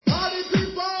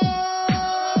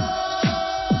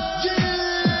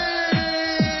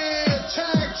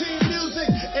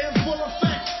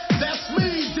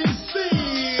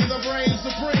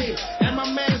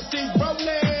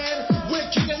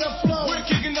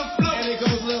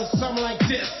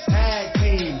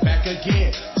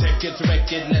again. Check it, direct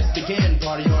it, let's begin.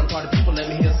 Party on, party people, let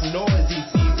me hear some noise.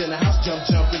 EC's in the house, jump,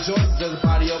 jump, rejoice. There's a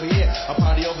party over here, a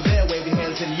party over there. Wave your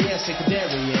hands in the air, shake a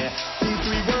dairy, yeah. These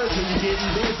three words when you're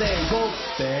getting busy. Go,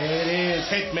 there it is,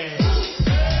 Hitman.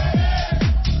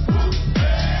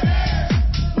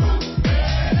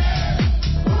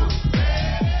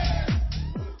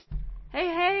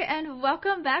 Hey, and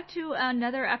welcome back to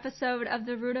another episode of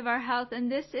The Root of Our Health,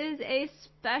 and this is a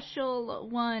special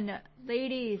one,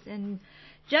 ladies and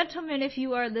gentlemen, if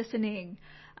you are listening.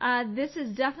 This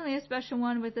is definitely a special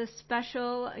one with a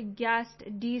special guest,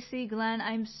 DC Glenn.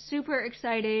 I'm super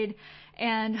excited,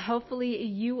 and hopefully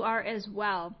you are as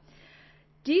well.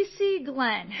 DC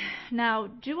Glenn. Now,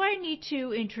 do I need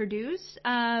to introduce?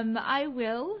 I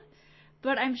will,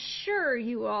 but I'm sure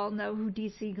you all know who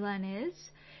DC Glenn is.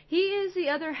 He is the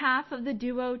other half of the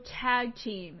duo Tag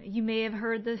Team. You may have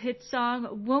heard the hit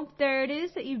song, Whoop, There It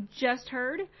Is, that you just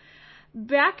heard.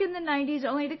 Back in the 90s,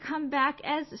 only to come back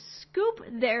as Scoop,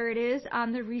 There It Is,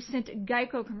 on the recent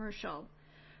Geico commercial.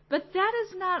 But that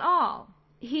is not all.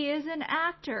 He is an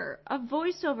actor, a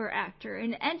voiceover actor,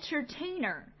 an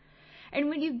entertainer. And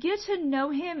when you get to know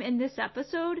him in this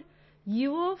episode,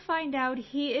 you will find out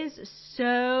he is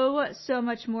so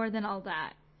much more than all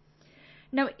that.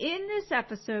 Now, in this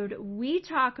episode, we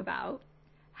talk about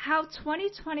how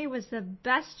 2020 was the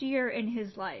best year in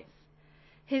his life,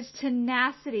 his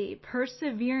tenacity,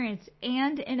 perseverance,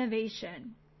 and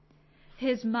innovation,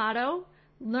 his motto,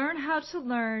 learn how to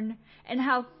learn, and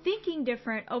how thinking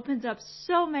different opens up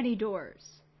so many doors,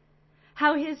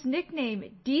 how his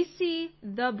nickname, DC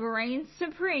the Brain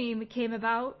Supreme, came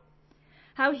about,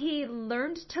 how he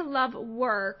learned to love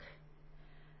work,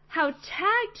 how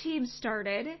Tag Team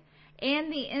started,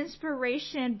 and the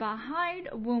inspiration behind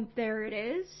Whoop, There It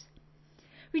Is.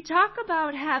 We talk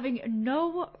about having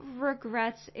no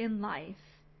regrets in life.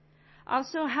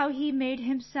 Also, how he made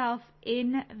himself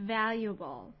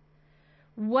invaluable.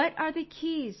 What are the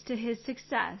keys to his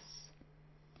success?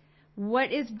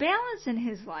 What is balance in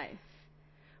his life?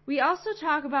 We also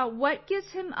talk about what gets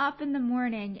him up in the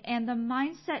morning and the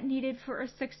mindset needed for a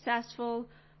successful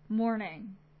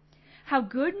morning. How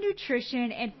good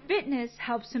nutrition and fitness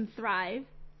helps him thrive,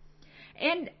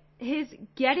 and his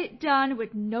get it done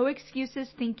with no excuses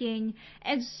thinking,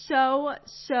 and so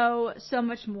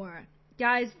much more.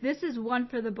 Guys, this is one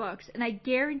for the books, and I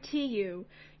guarantee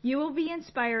you will be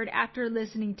inspired after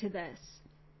listening to this.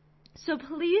 So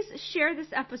please share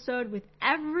this episode with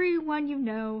everyone you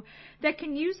know that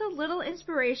can use a little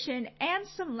inspiration and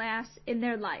some laughs in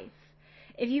their life.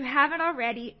 If you haven't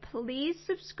already, please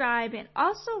subscribe and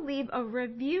also leave a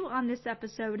review on this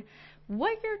episode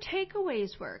what your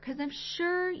takeaways were, because I'm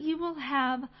sure you will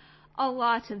have a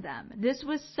lot of them. This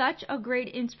was such a great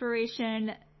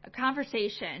inspiration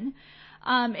conversation.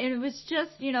 And it was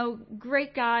just,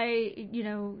 great guy,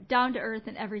 down to earth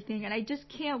and everything. And I just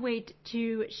can't wait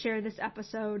to share this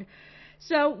episode.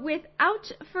 So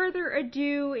without further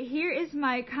ado, here is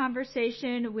my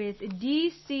conversation with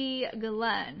DC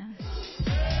Glenn.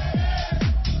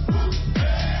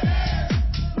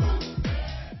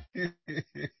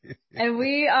 And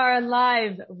we are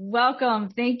live. Welcome.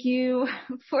 Thank you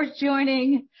for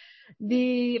joining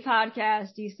the podcast,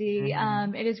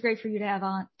 DC. It is great for you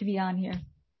to be on here.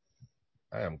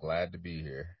 I am glad to be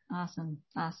here. Awesome.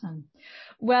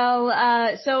 Well,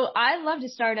 so I love to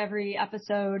start every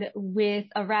episode with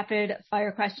a rapid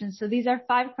fire question. So these are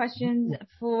 5 questions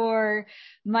for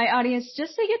my audience,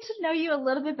 just to get to know you a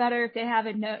little bit better if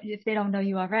they don't know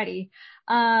you already.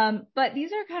 But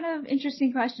these are kind of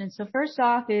interesting questions. So first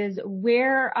off is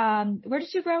where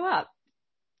did you grow up?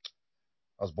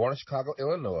 I was born in Chicago,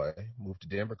 Illinois, moved to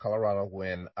Denver, Colorado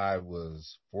when I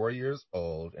was 4 years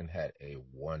old and had a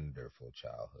wonderful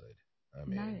childhood. I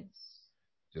mean, nice.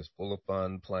 Just full of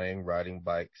fun, playing, riding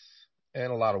bikes,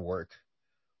 and a lot of work.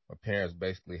 My parents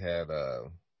basically had,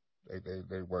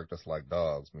 they worked us like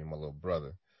dogs, me and my little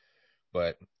brother.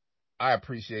 But I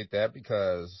appreciate that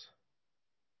because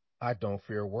I don't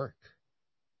fear work.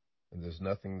 And there's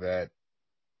nothing that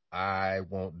I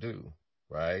won't do,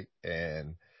 right?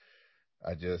 And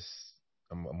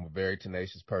I'm a very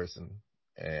tenacious person,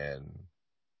 and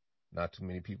not too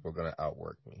many people are going to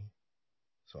outwork me.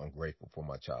 So I'm grateful for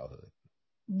my childhood.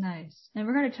 Nice. And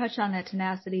we're going to touch on that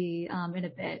tenacity in a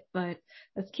bit, but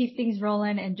let's keep things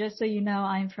rolling. And just so you know,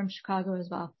 I'm from Chicago as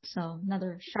well. So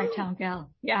another Chi-Town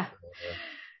gal. Yeah.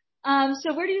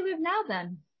 So where do you live now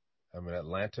then? I'm in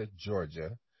Atlanta,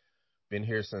 Georgia. Been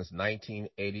here since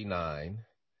 1989.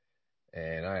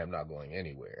 And I am not going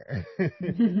anywhere.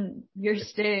 You're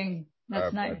staying.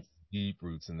 That's nice. Deep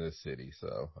roots in this city,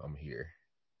 so I'm here.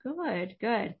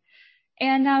 Good.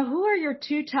 And now, who are your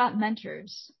two top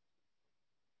mentors?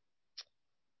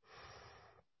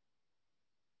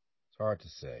 It's hard to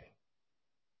say.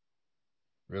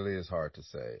 Really is hard to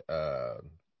say.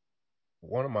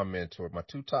 One of my mentors, my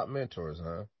two top mentors,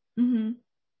 huh? Mm-hmm.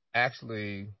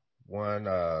 Actually, one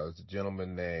is a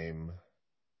gentleman named,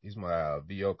 he's my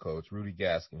VO coach, Rudy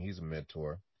Gaskin. He's a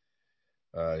mentor.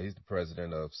 He's the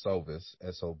president of SOVAS,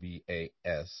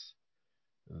 SOVAS.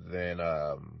 Then,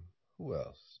 who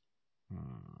else?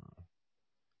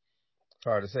 It's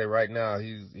hard to say right now.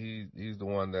 He's the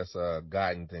one that's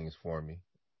guiding things for me,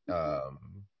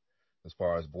 as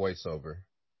far as voiceover,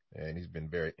 and he's been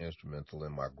very instrumental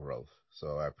in my growth.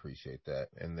 So I appreciate that.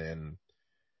 And then,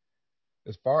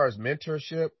 as far as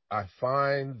mentorship, I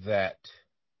find that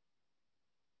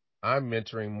I'm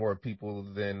mentoring more people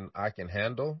than I can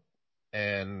handle,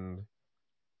 and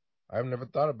I've never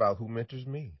thought about who mentors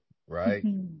me, right?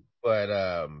 But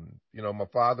my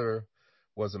father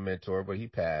was a mentor, but he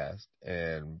passed,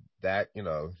 and that,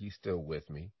 he's still with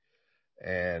me.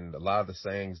 And a lot of the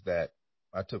sayings that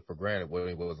I took for granted when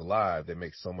he was alive, they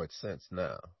make so much sense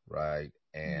now, right?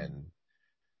 And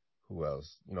who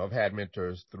else? I've had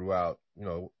mentors throughout,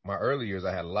 my early years.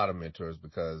 I had a lot of mentors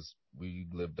because we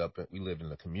lived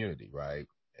in a community, right?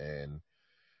 And,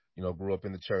 grew up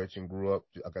in the church and grew up,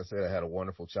 like I said, I had a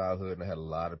wonderful childhood and I had a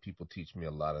lot of people teach me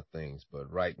a lot of things.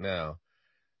 But right now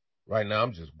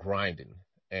I'm just grinding.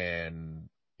 And,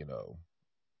 you know,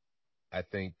 I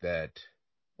think that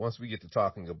once we get to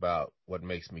talking about what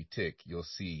makes me tick, you'll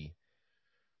see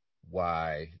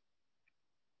why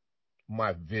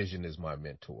my vision is my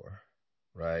mentor,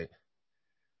 right?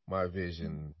 My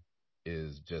vision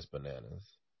is just bananas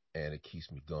and it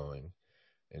keeps me going.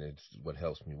 And it's what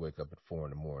helps me wake up at 4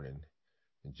 a.m.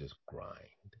 and just grind,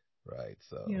 right?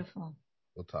 So Beautiful.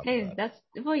 we'll talk Hey, about that's,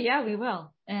 well, yeah, we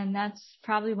will. And that's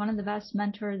probably one of the best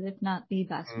mentors, if not the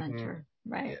best it. mentor.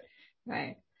 Right. Yeah,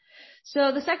 Right.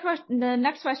 So the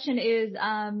next question is,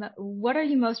 what are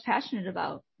you most passionate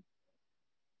about?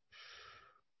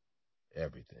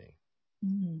 everything,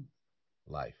 Mm,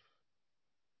 life,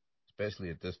 especially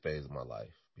at this phase of my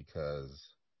life,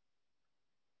 because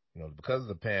of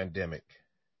the pandemic,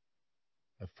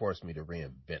 it forced me to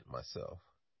reinvent myself.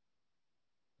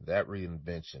 That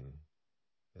reinvention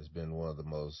has been one of the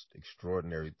most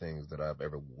extraordinary things that I've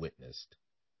ever witnessed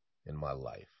in my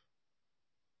life.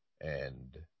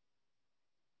 And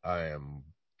I am,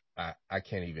 I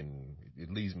can't even,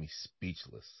 it leaves me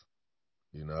speechless.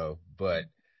 But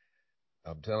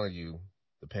I'm telling you,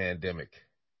 the pandemic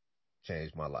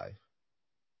changed my life.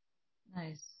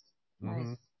 nice. Nice.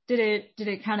 Hmm. Did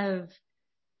it kind of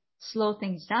slow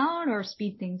things down or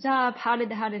speed things up? How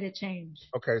did it change?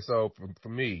 Okay, so for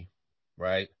me,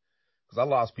 right, because I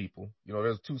lost people,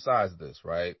 there's two sides of this,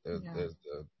 right? Yeah. There's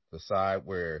the side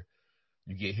where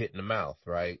you get hit in the mouth,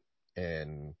 right?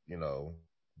 And,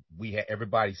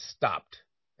 everybody stopped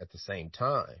at the same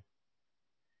time.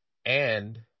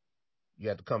 And you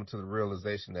had to come to the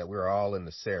realization that we're all in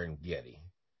the Serengeti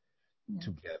Yeah.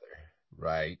 together,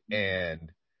 right?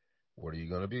 And what are you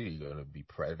going to be? You're going to be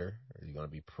predator or you're going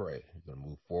to be prey? You're going to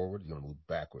move forward? You're going to move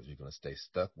backwards? You're going to stay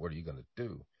stuck? What are you going to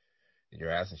do? And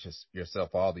you're asking yourself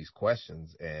all these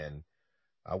questions. And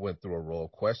I went through a row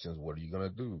of questions. What are you going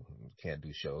to do? Can't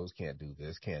do shows, can't do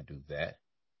this, can't do that,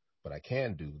 but I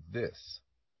can do this.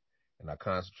 And I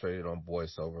concentrated on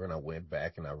voiceover and I went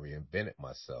back and I reinvented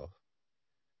myself.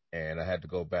 And I had to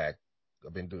go back.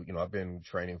 I've been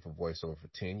training for voiceover for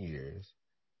 10 years.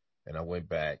 And I went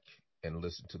back and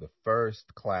listened to the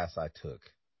first class I took.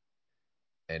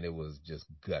 And it was just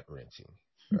gut wrenching,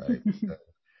 right?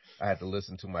 I had to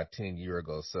listen to my 10-year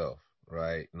ago self,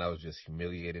 right? And I was just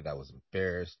humiliated. I was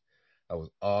embarrassed. I was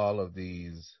all of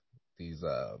these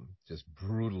just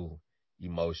brutal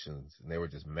emotions, and they were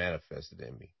just manifested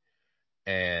in me.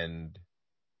 And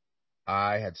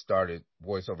I had started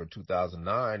voiceover in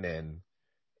 2009, and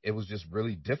it was just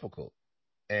really difficult.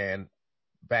 And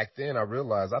back then, I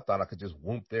realized I thought I could just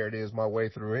whoop, there it is, my way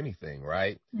through anything,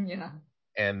 right? Yeah.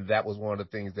 And that was one of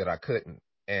the things that I couldn't.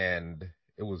 And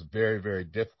it was very, very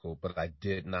difficult, but I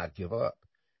did not give up.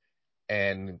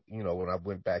 And, when I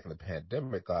went back in the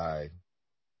pandemic, I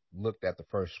looked at the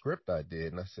first script I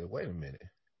did and I said, wait a minute.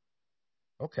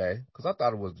 Okay. Because I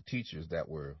thought it was the teachers that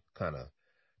were kind of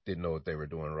didn't know what they were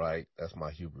doing right. That's my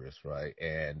hubris, right?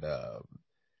 And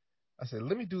I said,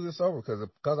 let me do this over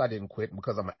because I didn't quit. And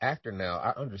because I'm an actor now,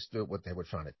 I understood what they were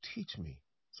trying to teach me.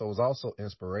 So it was also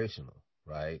inspirational,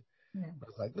 right? Yeah. I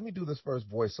was like, let me do this first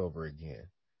voiceover again.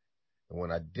 And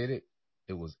when I did it,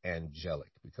 it was angelic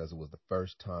because it was the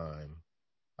first time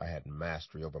I had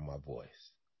mastery over my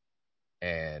voice.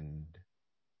 And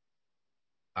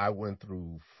I went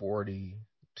through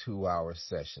 42-hour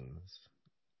sessions,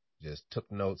 just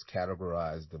took notes,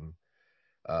 categorized them,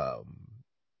 um,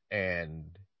 and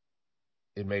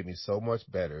it made me so much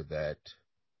better that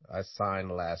I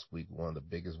signed last week one of the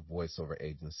biggest voiceover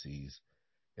agencies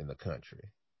in the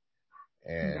country.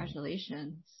 And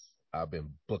Congratulations. I've been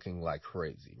booking like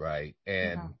crazy, right? Yeah.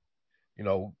 And, you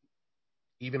know,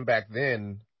 even back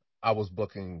then, I was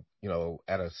booking,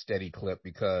 at a steady clip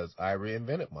because I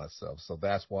reinvented myself. So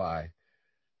that's why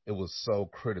it was so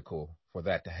critical for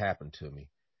that to happen to me.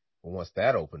 But once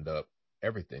that opened up,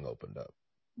 everything opened up.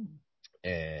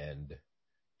 And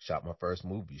shot my first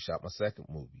movie, shot my second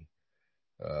movie,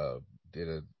 uh, did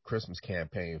a Christmas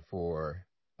campaign for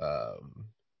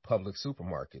public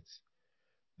supermarkets.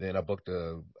 Then I booked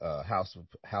a House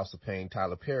of Pain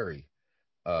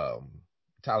um,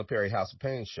 Tyler Perry House of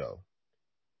Pain show,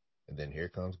 and then here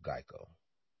comes Geico.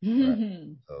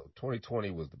 Right. So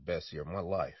 2020 was the best year of my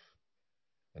life,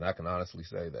 and I can honestly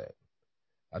say that.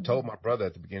 I told my brother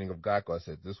at the beginning of Geico, I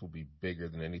said this will be bigger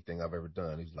than anything I've ever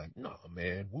done. He's like, "No,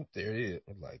 man, whoop, there it is."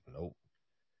 I was like, "Nope."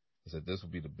 I said this will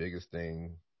be the biggest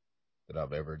thing that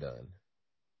I've ever done,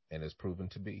 and it's proven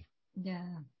to be. Yeah.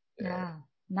 Yeah. Yeah.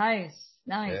 Nice.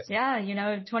 Yeah. Nice. Yeah.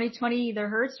 2020 either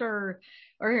hurts or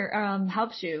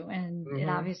helps you, and it Hmm.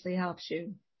 obviously helps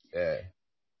you. Yeah.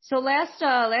 So last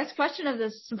question of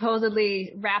this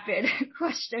supposedly rapid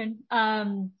question.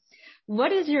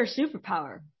 What is your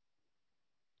superpower?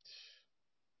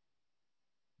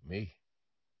 Me.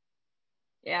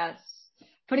 Yes.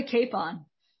 Put a cape on.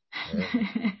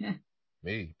 Yeah.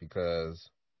 Me, because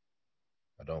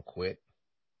I don't quit.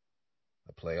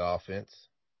 I play offense,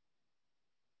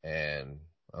 and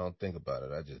I don't think about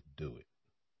it. I just do it.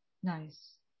 Nice.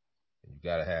 And you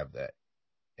got to have that.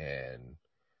 And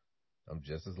I'm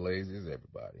just as lazy as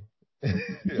everybody.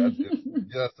 I'm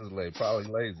just as lazy,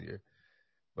 probably lazier.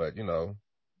 But,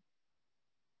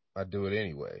 I do it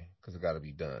anyway because it got to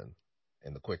be done.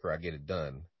 And the quicker I get it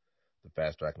done, the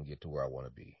faster I can get to where I want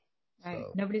to be. Right.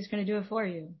 So, Nobody's going to do it for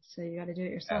you. So you got to do it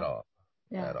at yourself. all,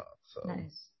 Yeah. at all. So,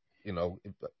 Nice. if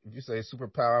you say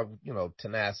superpower,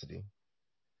 tenacity,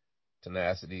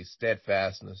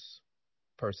 steadfastness,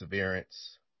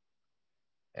 perseverance,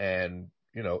 and,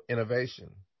 innovation.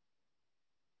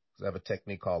 Because I have a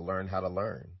technique called learn how to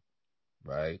learn,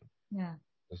 right? Yeah.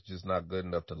 It's just not good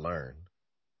enough to learn.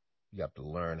 You have to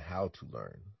learn how to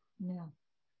learn. Yeah.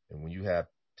 And when you have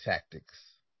tactics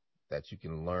that you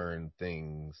can learn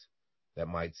things that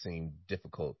might seem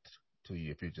difficult to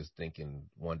you if you're just thinking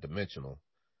one dimensional,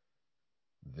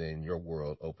 then your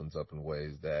world opens up in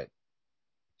ways that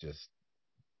just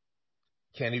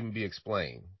can't even be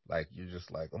explained. Like you're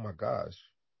just like, oh my gosh,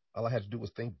 all I had to do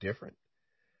was think different.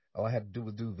 All I had to do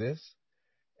was do this.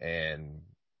 And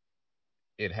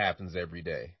it happens every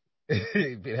day.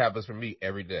 It happens for me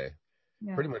every day.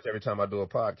 Yeah. Pretty much every time I do a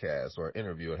podcast or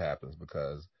interview, it happens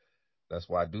because that's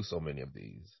why I do so many of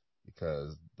these.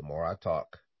 Because the more I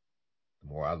talk, the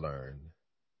more I learn,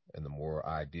 and the more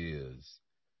ideas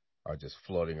are just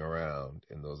floating around,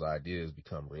 and those ideas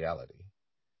become reality,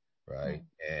 right? Right.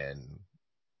 And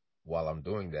while I'm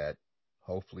doing that,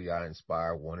 hopefully I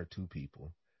inspire one or two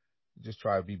people to just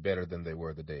try to be better than they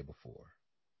were the day before.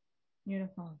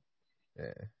 Beautiful.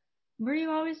 Yeah, Were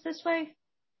you always this way?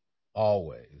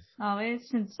 always. Always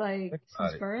Think since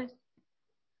about it. birth?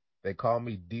 They call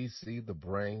me DC, the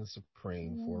brain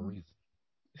supreme, for a Yeah. reason.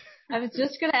 I was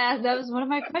just gonna ask. That was one of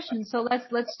my questions. So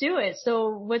let's do it.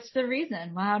 So what's the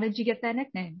reason? How did you get that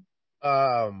nickname?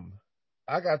 Um,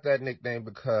 I got that nickname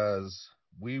because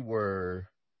we were,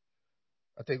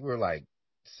 I think we were like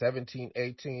 17,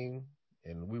 18,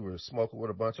 and we were smoking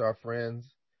with a bunch of our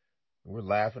friends. We're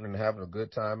laughing and having a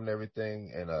good time and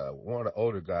everything. And one of the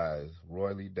older guys,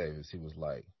 Roy Lee Davis, he was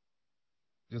like,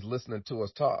 just listening to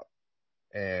us talk.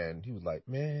 And he was like,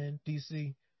 man,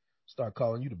 DC, start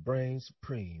calling you the brain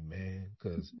supreme, man,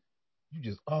 because you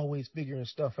just always figuring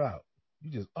stuff out.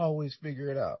 You just always figure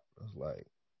it out. I was like,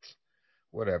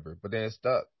 whatever. But then it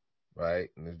stuck, right?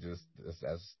 And it's just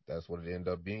that's what it ended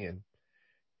up being.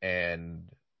 And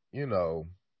you know,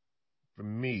 for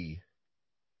me,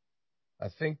 I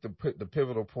think the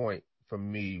pivotal point for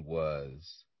me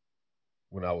was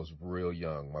when I was real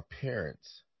young. My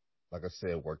parents, like I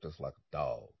said, worked us like a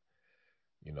dog,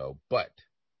 but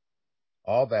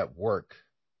all that work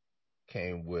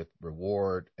came with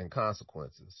reward and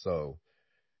consequences. So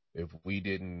if we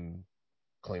didn't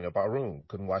clean up our room,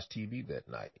 couldn't watch TV that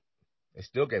night, they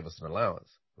still gave us an allowance,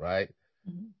 right?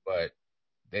 Mhm. But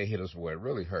they hit us where it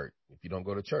really hurt. If you don't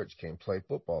go to church, you can't play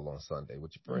football on Sunday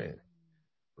with your Mhm. friends,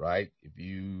 right? If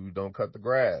you don't cut the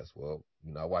grass, well,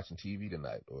 you're not watching TV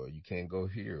tonight, or you can't go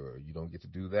here, or you don't get to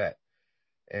do that.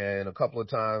 And a couple of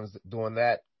times doing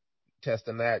that,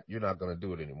 testing that, you're not going to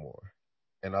do it anymore.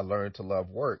 And I learned to love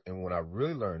work. And when I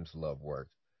really learned to love work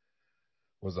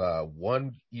was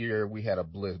one year we had a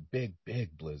big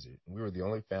blizzard. We were the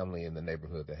only family in the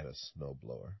neighborhood that had a snow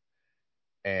blower.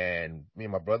 And me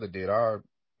and my brother did our,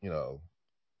 you know,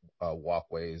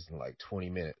 walkways in like 20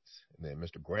 minutes. And then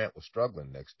Mr. Grant was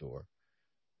struggling next door,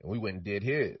 and we went and did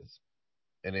his.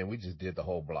 And then we just did the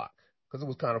whole block because it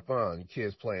was kind of fun. You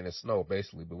kids playing in snow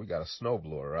basically, but we got a snow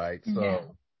blower, right? Yeah.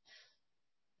 So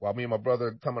while me and my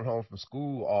brother coming home from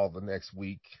school all the next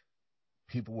week,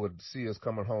 people would see us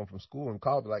coming home from school and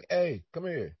call me like, "Hey, come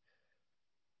here.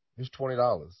 Here's $20.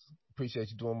 Appreciate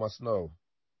you doing my snow.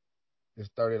 It's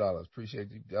 $30.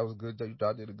 Appreciate you. That was good. You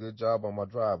did a good job on my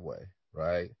driveway,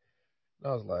 right?"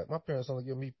 And I was like, my parents only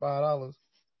give me $5,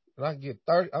 and I can get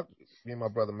 30. Me and my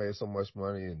brother made so much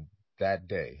money, and that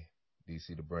day,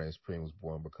 DC the Brand Supreme was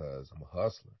born because I'm a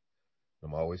hustler.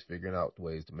 I'm always figuring out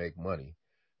ways to make money.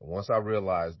 And once I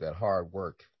realized that hard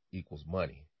work equals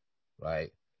money,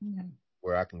 right? Yeah.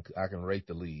 Where I can rake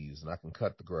the leaves and I can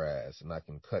cut the grass and I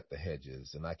can cut the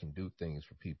hedges and I can do things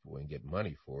for people and get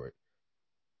money for it.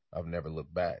 I've never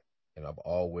looked back. And I've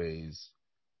always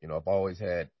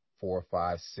had 4,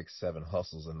 5, 6, 7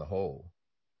 hustles in the hole,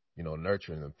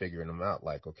 nurturing them, figuring them out.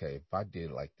 Like, okay, if I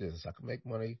did it like this, I could make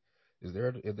money. Is there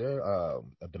a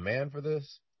demand for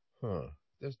this?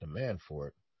 There's demand for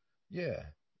it. Yeah.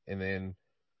 And then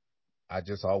I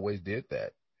just always did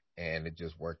that, and it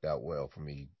just worked out well for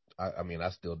me. I mean, I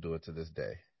still do it to this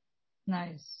day.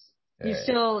 Nice. And Do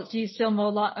you still mow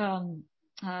mow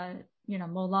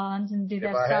lawns and do if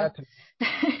that I stuff? had to,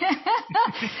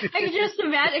 I could just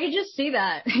imagine. I could just see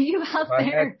that you if out I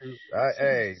had there, to,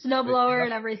 hey, snowblower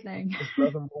and everything. it's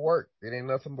nothing but work. It ain't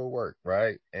nothing but work,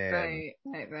 right? And Right.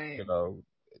 you know,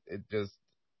 it just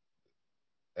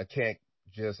I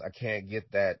I can't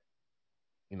get that.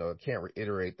 I can't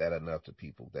reiterate that enough to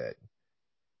people that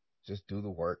just do the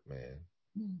work, man.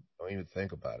 Don't even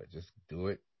think about it. Just do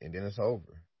it, and then it's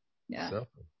over. Yeah.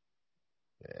 Simple.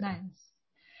 Yeah. Nice.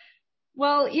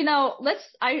 Well,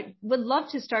 I would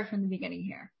love to start from the beginning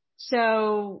here.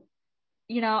 So,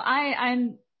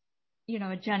 I'm,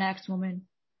 a Gen X woman,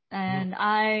 and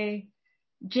I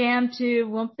jammed to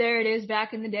Whoop There It Is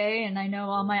back in the day, and I know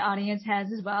all my audience has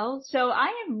as well. So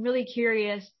I am really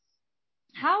curious,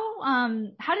 how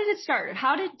did it start?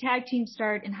 How did Tag Team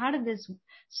start, and how did this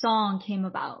song came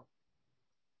about?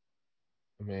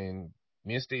 I mean,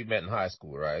 me and Steve met in high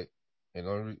school, right? And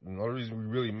the only reason we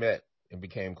really met and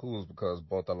became cool is because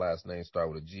both our last names start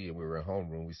with a G, and we were in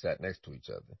homeroom. We sat next to each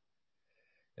other.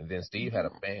 And then Steve had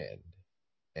a band,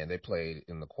 and they played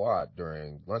in the quad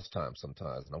during lunchtime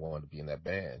sometimes, and I wanted to be in that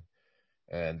band.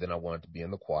 And then I wanted to be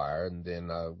in the choir, and then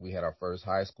we had our first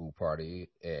high school party,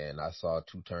 and I saw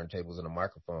 2 turntables and a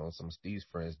microphone. Some of Steve's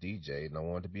friends DJ, and I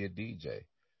wanted to be a DJ.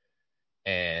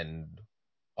 And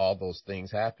all those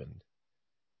things happened.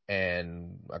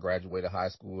 And I graduated high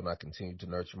school, and I continued to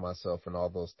nurture myself and all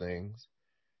those things.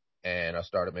 And I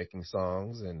started making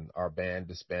songs, and our band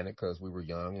disbanded because we were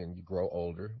young and you grow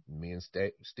older. Me and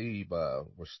Steve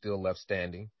were still left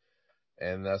standing.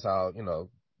 And that's how,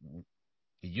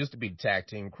 it used to be tag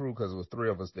team crew because it was 3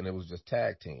 of us, then it was just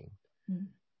tag team. Mm.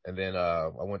 And then I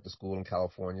went to school in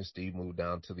California. Steve moved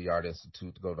down to the Art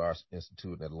Institute to go to our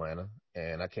institute in Atlanta.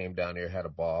 And I came down here, had a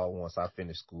ball. Once I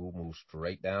finished school, moved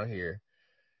straight down here.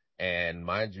 And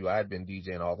mind you, I had been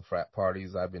DJing all the frat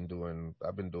parties. I've been doing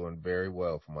very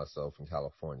well for myself in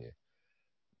California.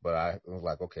 But I was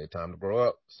like, okay, time to grow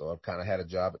up. So I've kind of had a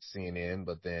job at CNN,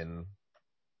 but then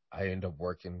I ended up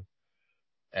working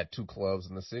at 2 clubs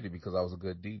in the city because I was a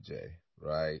good DJ,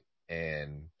 right?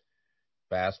 And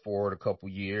fast forward a couple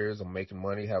years, I'm making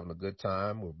money, having a good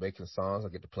time. We're making songs. I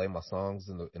get to play my songs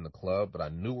in the club, but I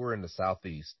knew we're in the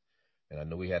Southeast, and I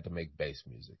knew we had to make bass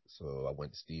music. So I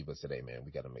went to Steve. I said, "Hey, man,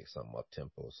 we got to make something up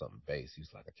tempo, something bass."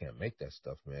 He's like, "I can't make that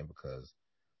stuff, man, because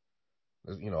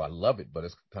I love it, but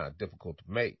it's kind of difficult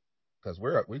to make because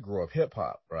we grew up hip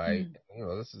hop, right?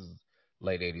 Mm. This is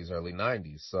late '80s, early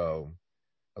 '90s, so."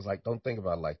 I was like, don't think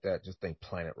about it like that. Just think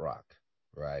Planet Rock,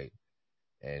 right?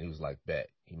 And he was like, bet.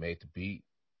 He made the beat.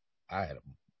 I had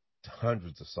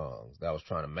hundreds of songs that I was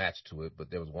trying to match to it, but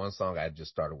there was one song I had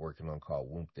just started working on called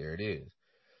Whoop There It Is.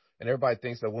 And everybody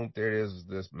thinks that Whoop There It is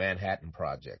this Manhattan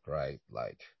project, right?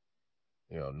 Like,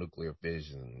 nuclear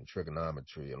fission,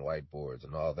 trigonometry, and whiteboards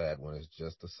and all that, when it's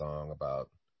just a song about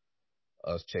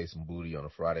us chasing booty on a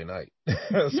Friday night.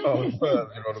 That's all it was.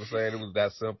 You know what I'm saying? It was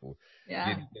that simple.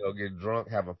 Yeah. Get drunk,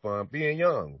 having fun, being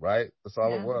young, right? That's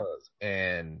all it Yeah. was.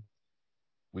 And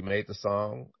we made the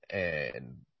song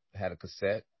and had a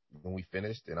cassette when we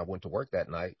finished. And I went to work that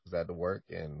night because I had to work,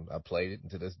 and I played it.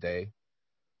 And to this day,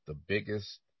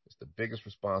 it's the biggest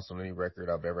response on any record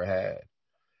I've ever had.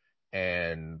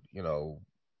 And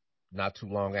not too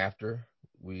long after,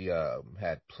 we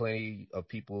had plenty of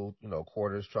people,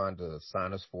 quarters trying to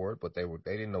sign us for it, but they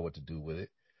didn't know what to do with it,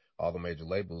 all the major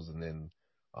labels. And then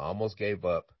I almost gave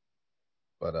up,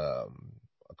 but I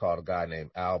called a guy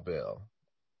named Al Bell,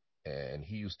 and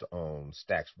he used to own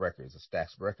Stax Records. And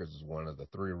Stax Records is one of the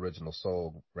three original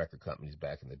soul record companies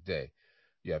back in the day.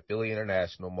 You have Philly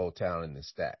International, Motown, and then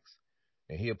Stax.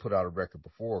 And he had put out a record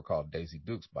before called Daisy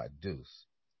Dukes by Deuce,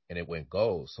 and it went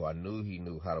gold. So I knew he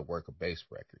knew how to work a bass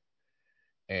record.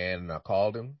 And I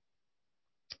called him,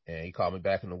 and he called me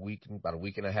back in about a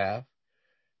week and a half.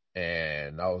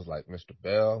 And I was like, Mr.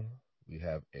 Bell, we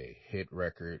have a hit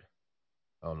record.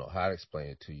 I don't know how to explain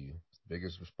it to you. It's the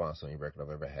biggest response on any record I've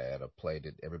ever had. I've played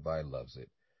it. Everybody loves it.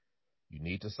 You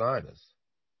need to sign us.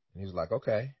 And he was like,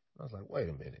 okay. I was like, wait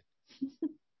a minute.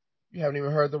 You haven't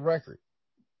even heard the record.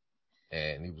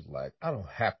 And he was like, I don't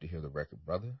have to hear the record,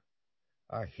 brother.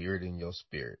 I hear it in your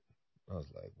spirit. I was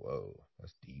like, whoa,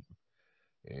 that's deep.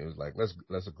 And he was like,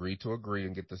 let's agree to agree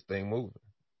and get this thing moving.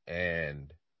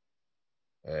 And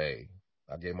hey,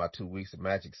 I gave my 2 weeks at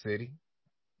Magic City.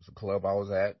 It's a club I was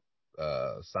at.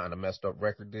 Signed a messed up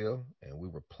record deal, and we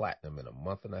were platinum in a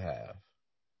month and a half.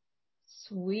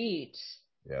 Sweet.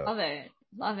 Yeah. Love it.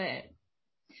 Love it.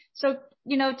 So,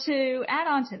 to add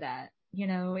on to that,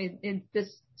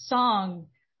 this song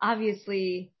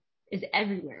obviously is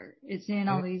everywhere. It's in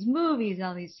all these movies,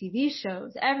 all these TV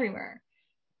shows, everywhere.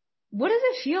 What does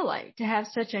it feel like to have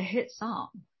such a hit song?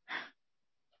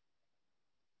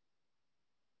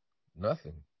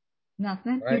 Nothing.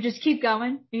 Nothing. Right? You just keep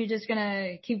going. You're just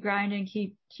gonna keep grinding,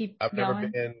 keep going.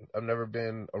 I've never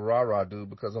been a rah-rah dude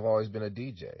because I've always been a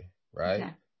DJ, right?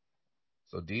 Okay.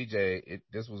 So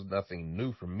this was nothing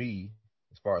new for me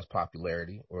as far as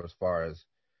popularity or as far as,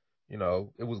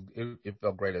 it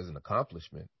felt great as an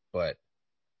accomplishment, but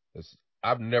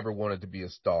I've never wanted to be a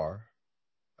star.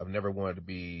 I've never wanted to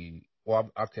be,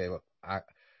 well, okay, look,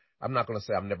 I'm not going to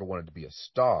say I've never wanted to be a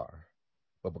star,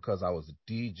 but because I was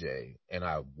a DJ and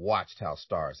I watched how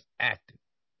stars acted,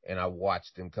 and I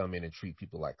watched them come in and treat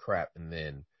people like crap, and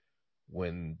then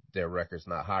when their record's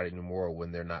not hot anymore, or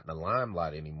when they're not in the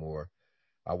limelight anymore,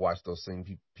 I watched those same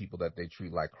people that they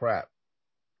treat like crap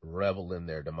revel in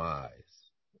their demise,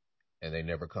 and they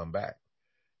never come back.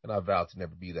 And I vowed to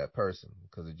never be that person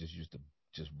because it just used to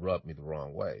just rub me the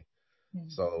wrong way. Mm-hmm.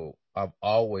 So I've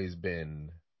always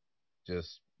been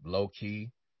just low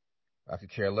key. I could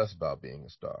care less about being a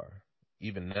star.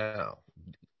 Even now,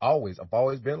 I've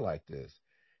always been like this.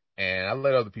 And I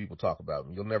let other people talk about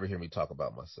me. You'll never hear me talk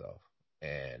about myself.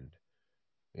 And,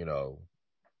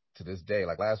 to this day,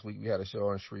 like last week, we had a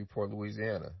show in Shreveport,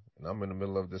 Louisiana, and I'm in the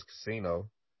middle of this casino,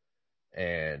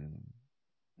 and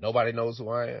nobody knows who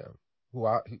I am.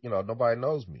 Nobody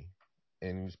knows me.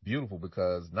 And it's beautiful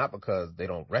not because they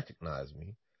don't recognize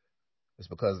me, it's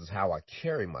because it's how I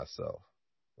carry myself,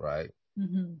 right?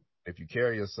 Mm-hmm. If you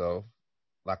carry yourself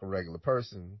like a regular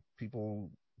person,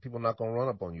 people not gonna run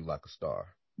up on you like a star.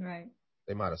 Right.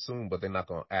 They might assume, but they're not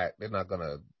gonna act. They're not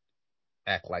gonna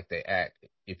act like they act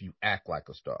if you act like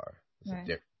a star. It's right. a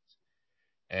difference.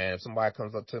 And if somebody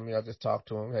comes up to me, I just talk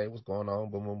to them. Hey, what's going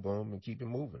on? Boom, boom, boom, and keep it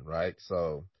moving, right?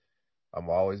 So I've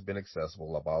always been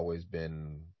accessible. I've always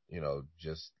been,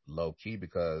 just low key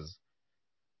because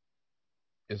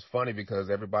it's funny because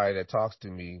everybody that talks to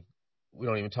me, we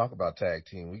don't even talk about tag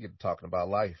team. We get talking about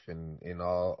life and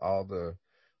all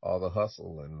the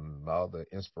hustle and all the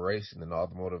inspiration and all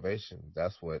the motivation.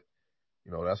 That's what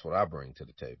I bring to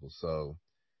the table. So,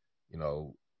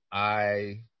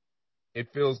 it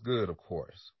feels good, of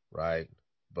course, right?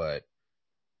 But,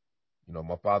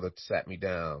 my father sat me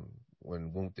down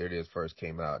when Won't There It Is first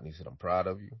came out, and he said, I'm proud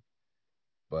of you,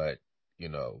 but,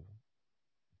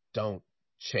 don't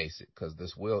chase it because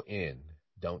this will end.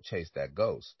 Don't chase that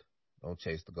ghost. Don't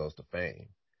chase the ghost of fame.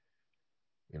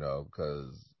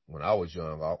 Because when I was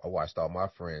young, I watched all my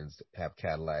friends have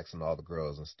Cadillacs and all the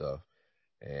girls and stuff,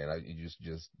 and it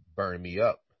just burned me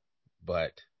up.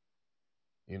 But,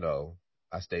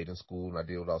 I stayed in school and I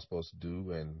did what I was supposed to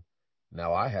do, and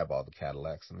now I have all the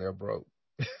Cadillacs and they're broke.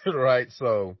 Right?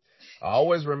 So I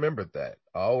always remembered that.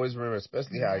 I always remember,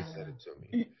 especially how he said it to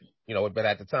me. But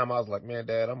at the time I was like, man,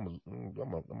 Dad, I'm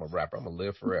a rapper. I'm gonna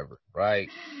live forever, right?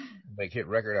 Make hit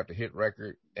record after hit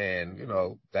record, and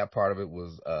that part of it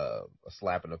was a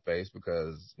slap in the face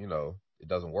because it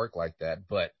doesn't work like that.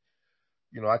 But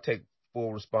I take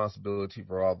full responsibility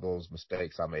for all those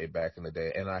mistakes I made back in the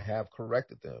day, and I have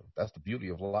corrected them. That's the beauty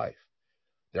of life.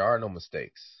 There are no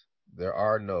mistakes. There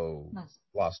are no Nice.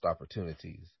 lost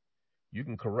opportunities. You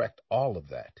can correct all of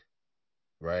that,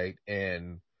 right?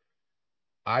 And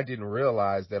I didn't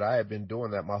realize that I had been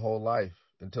doing that my whole life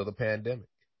until the pandemic.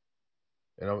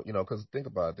 Because think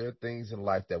about it, there are things in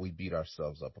life that we beat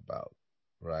ourselves up about,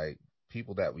 right?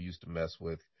 People that we used to mess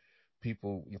with,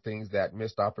 people, things that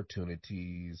missed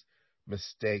opportunities,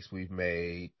 mistakes we've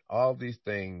made, all these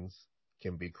things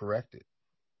can be corrected.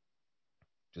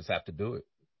 Just have to do it.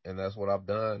 And that's what I've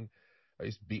done. I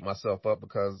used to beat myself up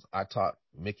because I taught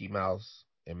Mickey Mouse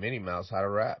and Minnie Mouse how to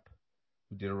rap.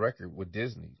 We did a record with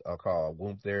Disney called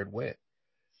Whoop There It Went.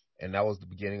 And that was the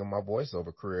beginning of my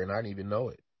voiceover career, and I didn't even know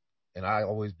it. And I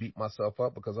always beat myself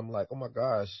up because I'm like, oh my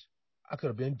gosh, I could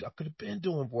have been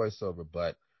doing voiceover,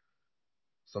 but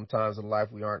sometimes in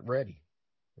life we aren't ready,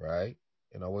 right?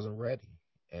 And I wasn't ready.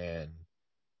 And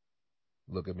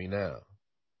look at me now,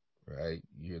 right?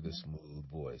 You hear the smooth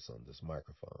voice on this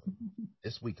microphone.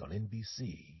 This week on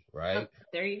NBC, right? Oh,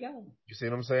 there you go. You see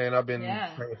what I'm saying? I've been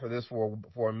praying for this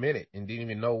for a minute and didn't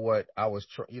even know what I was.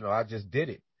 I just did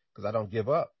it because I don't give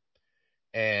up.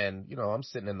 And I'm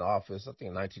sitting in the office, I think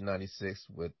in 1996,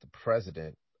 with the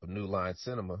president of New Line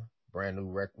Cinema, brand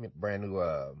new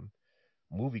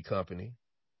movie company,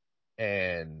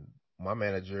 and my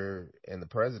manager and the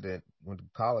president went to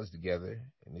college together,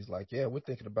 and he's like, "Yeah, we're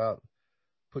thinking about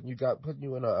putting you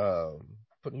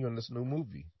in this new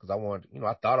movie because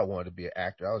I thought I wanted to be an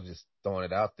actor. I was just throwing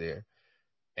it out there."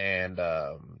 And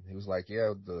he was like,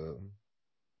 "Yeah,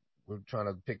 we're trying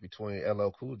to pick between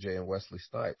LL Cool J and Wesley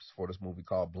Snipes for this movie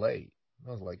called Blade." And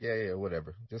I was like, yeah,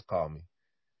 whatever. Just call me.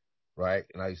 Right?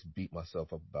 And I used to beat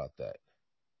myself up about that.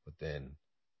 But then,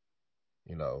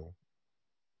 you know,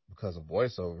 because of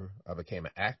voiceover, I became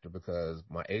an actor because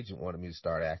my agent wanted me to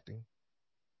start acting.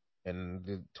 And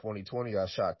in 2020, I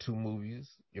shot 2 movies.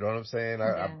 You know what I'm saying?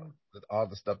 All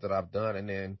the stuff that I've done. And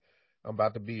then I'm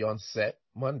about to be on set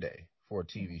Monday for a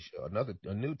TV show,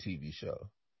 a new TV show.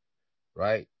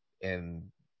 Right?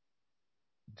 And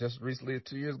just recently,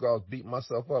 2 years ago, I was beating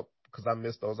myself up because I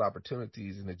missed those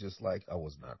opportunities, and it's just like I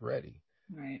was not ready.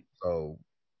 Right. So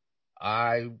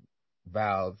I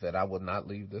vowed that I would not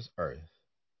leave this earth,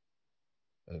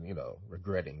 and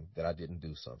regretting that I didn't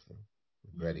do something,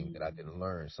 regretting that I didn't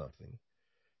learn something.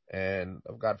 And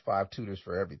I've got 5 tutors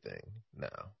for everything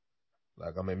now.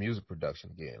 Like I'm in music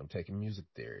production again. I'm taking music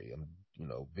theory. I'm,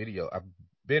 video. I've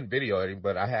been video editing,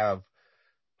 but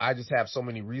I just have so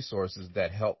many resources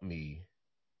that help me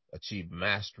achieve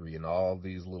mastery in all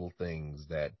these little things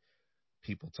that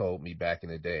people told me back in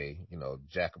the day,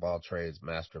 jack of all trades,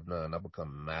 master of none. I've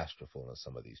become masterful in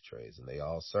some of these trades, and they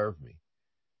all serve me.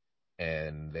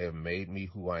 And they have made me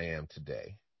who I am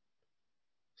today.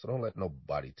 So don't let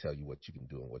nobody tell you what you can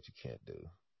do and what you can't do.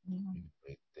 Yeah. You can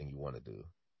do anything you want to do.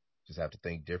 Just have to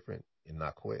think different and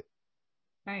not quit.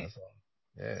 Right. That's all.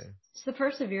 Yeah. It's the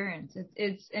perseverance.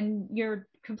 And you're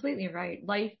completely right.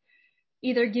 Life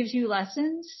either gives you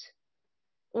lessons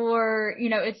or,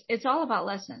 it's all about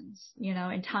lessons,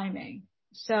 and timing.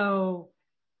 So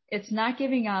it's not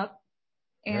giving up,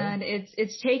 and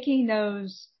it's taking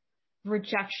those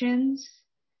rejections,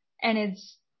 and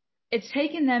it's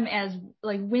taking them as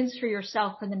like wins for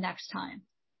yourself for the next time.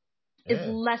 It's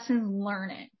lessons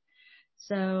learned.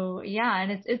 So yeah,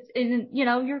 and and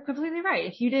you're completely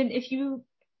right. If you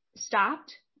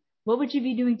stopped, what would you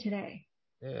be doing today?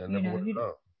 Yeah, never would have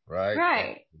known, right?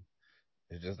 Right.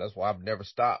 And it's just that's why I've never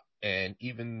stopped. And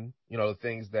even, the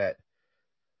things that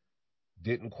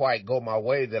didn't quite go my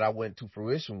way that I went to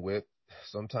fruition with,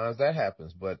 sometimes that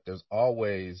happens. But there's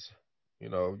always, you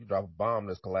drop a bomb,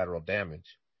 there's collateral damage.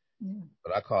 Yeah.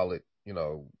 But I call it,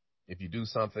 if you do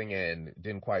something and it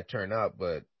didn't quite turn out,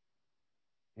 but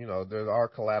there are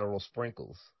collateral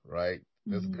sprinkles, right?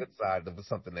 There's a good side of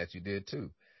something that you did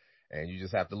too. And you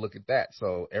just have to look at that.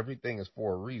 So everything is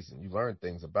for a reason. You learn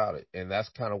things about it. And that's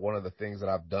kind of one of the things that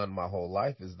I've done my whole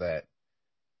life is that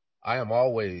I am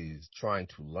always trying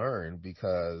to learn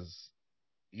because,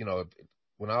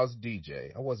 when I was a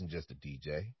DJ, I wasn't just a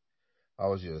DJ. I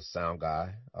was your sound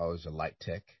guy. I was your light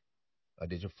tech. I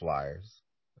did your flyers.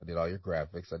 I did all your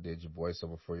graphics. I did your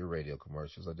voiceover for your radio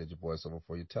commercials. I did your voiceover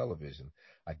for your television.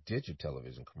 I did your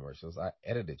television commercials. I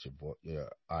edited your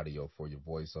audio for your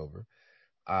voiceover.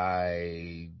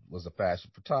 I was a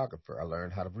fashion photographer. I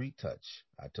learned how to retouch.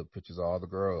 I took pictures of all the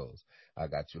girls. I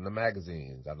got you in the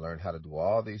magazines. I learned how to do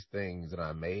all these things, and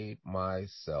I made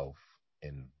myself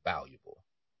invaluable,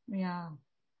 Yeah.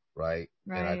 right?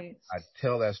 And Right. I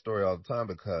tell that story all the time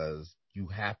because you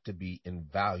have to be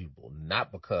invaluable,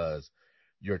 not because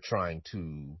you're trying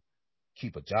to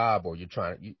keep a job or you're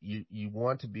trying you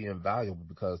want to be invaluable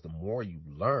because the more you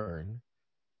learn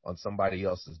on somebody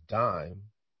else's dime,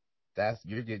 that's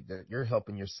you're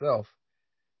helping yourself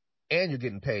and you're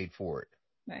getting paid for it.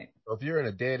 Right. So if you're in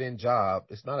a dead end job,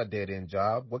 it's not a dead end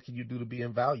job. What can you do to be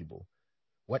invaluable?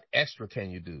 What extra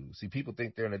can you do? See, people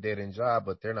think they're in a dead end job,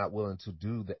 but they're not willing to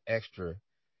do the extra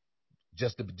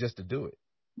just to do it.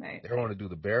 Right. They want to do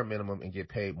the bare minimum and get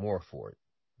paid more for it,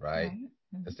 right? Right.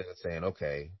 Mhm. Instead of saying,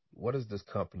 okay, what does this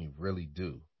company really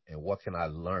do, and what can I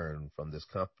learn from this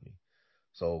company?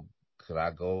 So could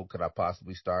I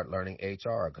possibly start learning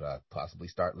HR? Could I possibly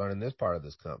start learning this part of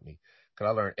this company? Could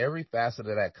I learn every facet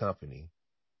of that company?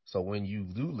 So when you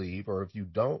do leave, or if you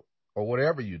don't, or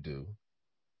whatever you do,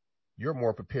 you're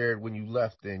more prepared when you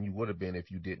left than you would have been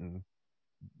if you didn't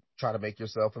try to make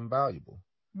yourself invaluable.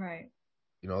 Right.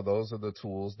 Those are the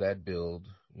tools that build,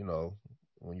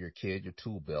 when you're a kid, your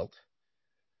tool belt.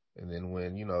 And then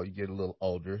when, you get a little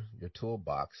older, your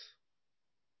toolbox.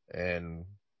 And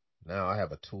now I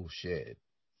have a tool shed.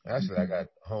 Actually, I got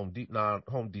Home Depot.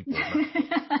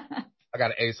 I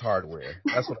got an Ace Hardware.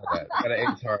 That's what I got. I got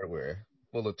an Ace Hardware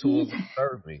full of tools that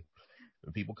serve me.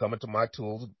 And people come into my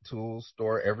tool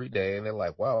store every day and they're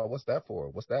like, wow, what's that for?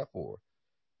 What's that for?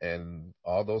 And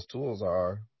all those tools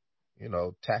are,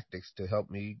 tactics to help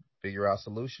me figure out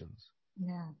solutions.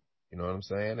 Yeah. You know what I'm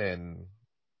saying? And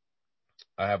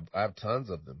I have tons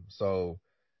of them. So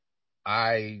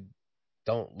I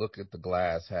don't look at the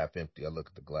glass half empty. I look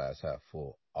at the glass half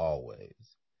full always.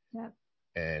 Yep.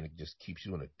 And it just keeps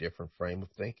you in a different frame of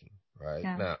thinking, right?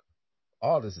 Yeah. Now,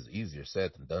 all this is easier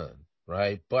said than done,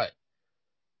 right? But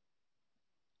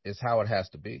it's how it has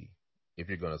to be if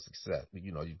you're going to success.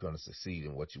 You're going to succeed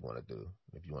in what you want to do.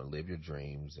 If you want to live your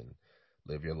dreams and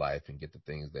live your life and get the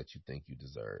things that you think you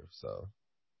deserve. So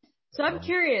I'm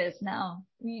curious now.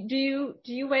 Do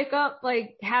you wake up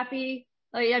like happy?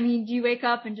 Like, I mean, do you wake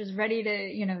up and just ready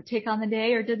to, take on the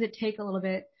day, or does it take a little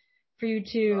bit for you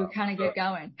to kind of get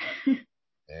going?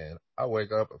 and I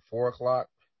wake up at 4 o'clock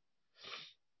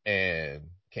and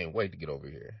can't wait to get over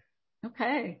here.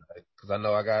 Okay. Because I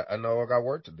know I got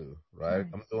work to do, right?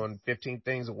 Nice. I'm doing 15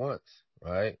 things at once,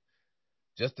 right?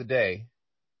 Just today,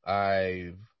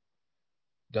 I've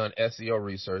done SEO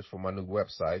research for my new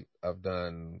website. I've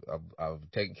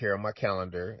taken care of my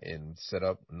calendar and set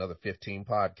up another 15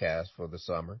 podcasts for the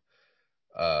summer.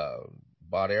 Uh,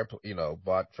 bought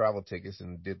travel tickets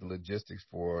and did the logistics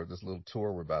for this little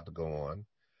tour we're about to go on.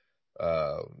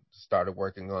 Started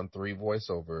working on 3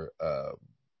 voiceover,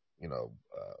 you know,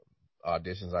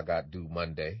 auditions I got due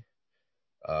Monday.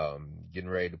 Getting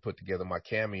ready to put together my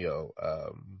Cameo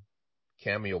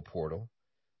portal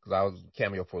because I was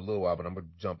Cameo for a little while, but I'm gonna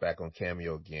jump back on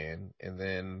Cameo again, and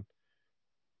then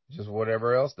just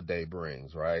whatever else the day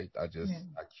brings. Right?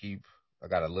 Yeah. I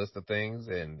got a list of things,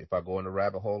 and if I go in the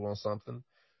rabbit hole on something,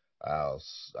 I'll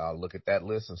look at that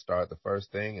list and start the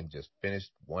first thing and just finish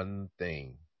one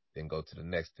thing, then go to the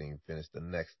next thing, finish the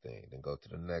next thing, then go to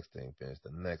the next thing, finish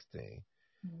the next thing.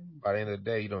 Mm. By the end of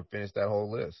the day, you don't finish that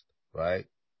whole list, right?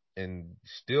 And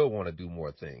still want to do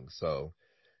more things. So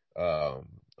um,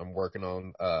 I'm working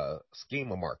on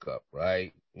schema markup,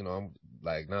 right? I'm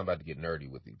like now I'm about to get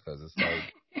nerdy with you because it's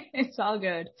like It's all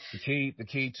good. the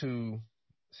key to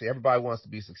see everybody wants to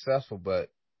be successful, but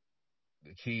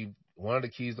one of the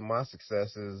keys to my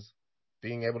success is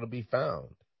being able to be found,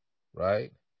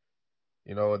 right?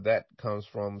 That comes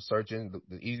from searching.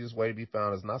 The easiest way to be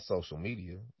found is not social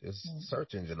media, it's Mm.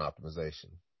 search engine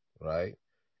optimization, right?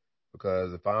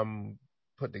 Because if I'm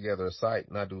put together a site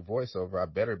and I do voiceover, I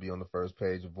better be on the first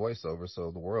page of voiceover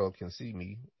so the world can see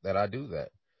me that I do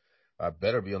that. I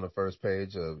better be on the first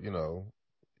page of,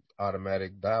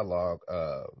 automatic dialogue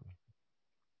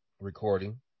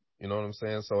recording. You know what I'm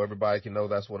saying? So everybody can know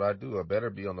that's what I do. I better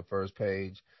be on the first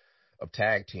page of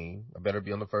tag team. I better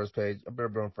be on the first page. I better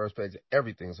be on the first page of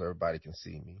everything so everybody can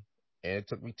see me. And it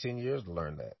took me 10 years to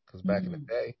learn that. Because back in the Mm.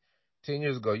 day, 10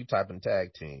 years ago, you type in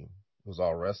tag team, it was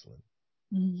all wrestling.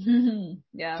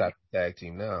 Yeah. Type in tag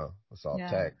team now, it's all Yeah.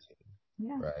 tag team,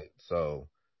 Yeah. right? So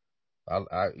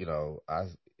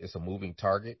it's a moving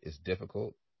target. It's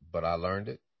difficult, but I learned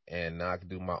it. And now I can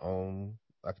do my own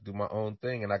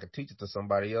thing and I can teach it to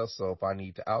somebody else. So if I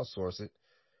need to outsource it,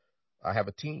 I have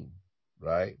a team,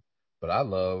 right? But I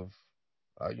love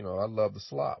the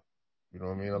slop. You know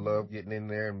what I mean? I love getting in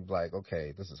there and like,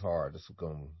 okay, this is hard.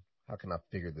 How can I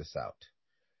figure this out?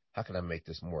 How can I make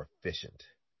this more efficient?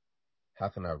 How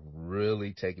can I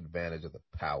really take advantage of the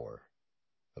power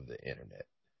of the internet?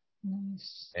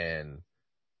 Nice. And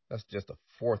that's just a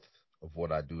fourth of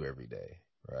what I do every day,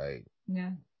 right?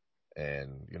 Yeah.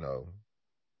 And,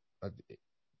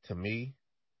 to me,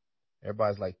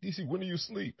 everybody's like, DC, when do you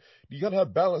sleep? You got to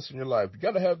have balance in your life. You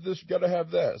got to have this, you got to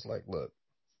have that. It's like, look,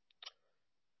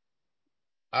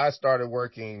 I started as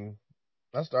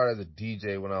a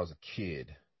DJ when I was a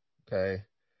kid, okay?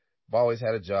 I've always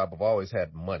had a job. I've always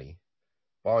had money.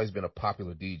 I've always been a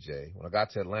popular DJ. When I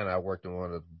got to Atlanta, I worked in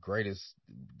one of the greatest,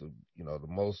 one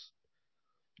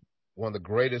of the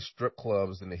greatest strip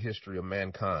clubs in the history of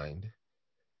mankind.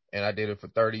 And I did it for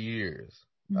 30 years.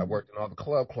 I worked in all the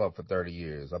club for 30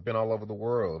 years. I've been all over the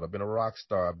world. I've been a rock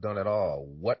star. I've done it all.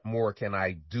 What more can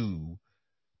I do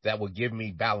that will give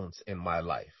me balance in my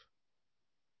life?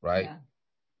 Right? Yeah.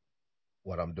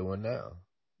 What I'm doing now.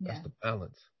 Yeah. That's the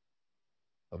balance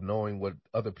of knowing what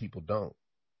other people don't,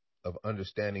 of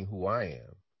understanding who I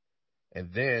am,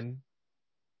 and then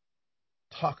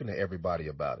talking to everybody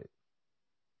about it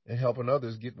and helping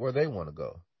others get where they want to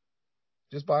go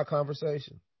just by a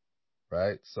conversation.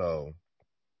 Right? So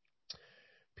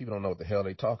people don't know what the hell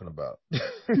they're talking about.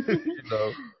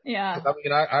 Yeah. I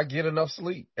mean, I get enough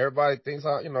sleep. Everybody thinks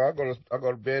I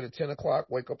go to bed at 10 o'clock,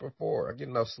 wake up at 4. I get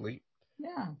enough sleep.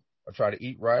 Yeah. I try to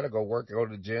eat right. I go work. I go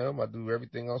to the gym. I do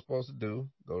everything I'm supposed to do.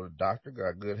 Go to the doctor.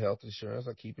 Got good health insurance.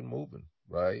 I keep it moving.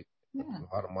 Right. Yeah. I know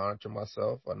how to monitor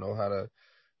myself. I know how to,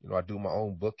 I do my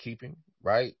own bookkeeping.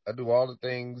 Right. I do all the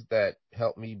things that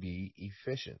help me be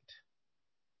efficient.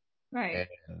 Right. And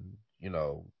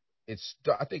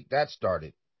I think that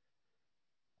started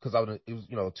because it was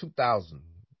 2000.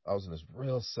 I was in this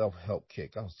real self-help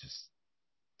kick. I was just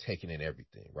taking in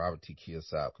everything. Robert T.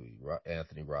 Kiyosaki,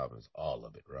 Anthony Robbins, all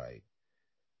of it, right?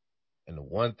 And the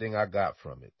one thing I got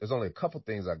from it, there's only a couple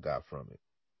things I got from it.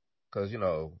 Because,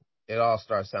 it all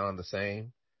starts sounding the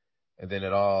same. And then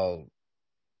it all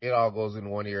goes in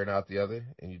one ear and out the other.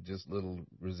 And you just little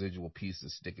residual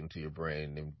pieces sticking to your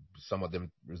brain. And some of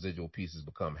them residual pieces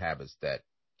become habits that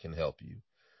can help you.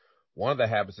 One of the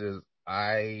habits is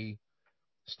I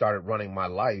started running my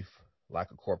life like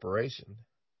a corporation.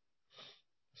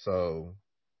 So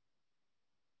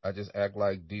I just act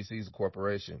like DC's a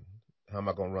corporation. How am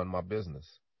I going to run my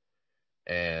business?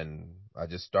 And I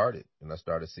just started, and I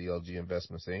started CLG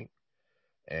Investments Inc.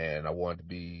 And I wanted to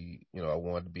be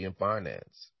in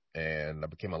finance, and I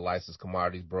became a licensed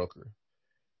commodities broker.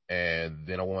 And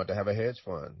then I wanted to have a hedge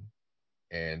fund,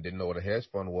 and didn't know what a hedge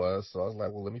fund was. So I was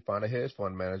like, well, let me find a hedge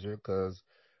fund manager because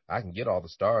I can get all the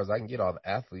stars, I can get all the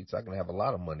athletes, I can have a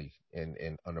lot of money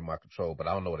in under my control, but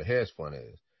I don't know what a hedge fund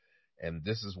is. And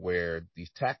this is where these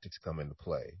tactics come into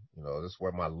play. This is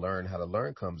where my learn how to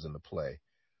learn comes into play.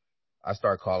 I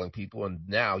start calling people, and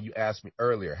now you asked me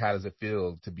earlier, how does it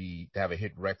feel to have a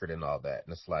hit record and all that?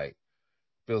 And it's like,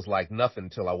 feels like nothing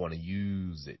until I want to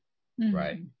use it.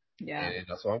 Right. Yeah. And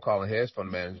so I'm calling hedge fund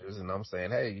managers and I'm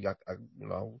saying, hey,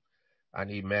 I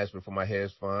need management for my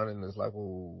hedge fund. And it's like,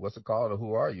 well, what's it called? Or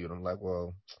who are you? And I'm like,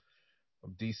 well,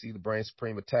 I'm DC, the Brain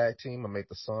Supreme Tag Team. I make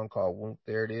the song called Whoop,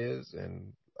 There It Is.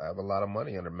 And I have a lot of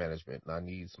money under management and I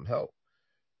need some help.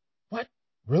 What?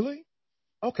 Really?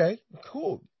 Okay,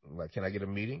 cool. I'm like, can I get a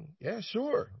meeting? Yeah,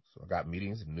 sure. So I got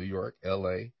meetings in New York,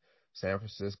 LA, San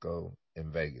Francisco,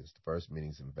 and Vegas. The first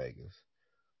meeting's in Vegas.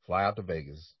 Fly out to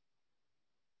Vegas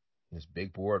in this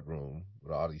big boardroom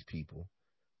with all these people.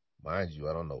 Mind you,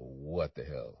 I don't know what the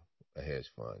hell a hedge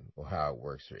fund or how it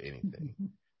works or anything.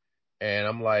 And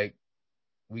I'm like,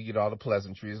 we get all the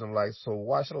pleasantries. I'm like, so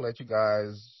why should I let you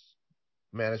guys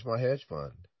manage my hedge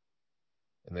fund?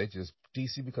 And they just,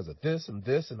 DC, because of this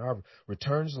and our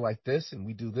returns are like this, and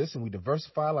we do this, and we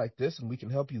diversify like this, and we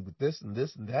can help you with this and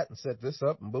that, and set this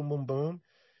up, and boom, boom, boom.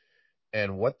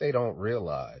 And what they don't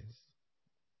realize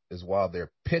is while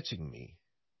they're pitching me,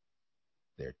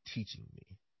 they're teaching me.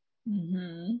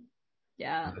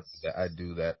 Yeah. I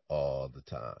do that all the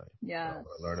time. Yeah.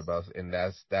 I learn about, and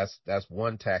that's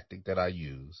one tactic that I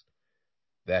use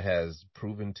that has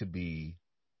proven to be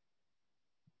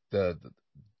the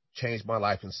changed my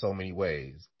life in so many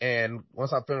ways. And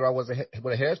once I figured out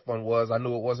what a hedge fund was, I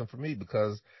knew it wasn't for me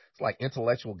because it's like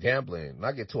intellectual gambling. And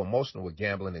I get too emotional with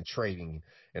gambling and trading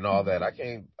and all that. I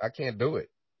can't do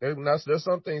it. There's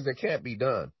some things that can't be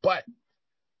done. But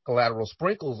collateral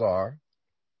sprinkles are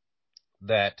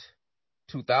that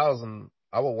 2000,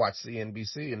 I would watch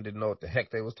CNBC and didn't know what the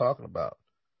heck they was talking about.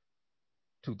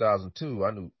 2002,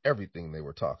 I knew everything they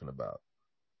were talking about.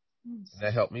 And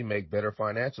that helped me make better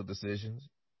financial decisions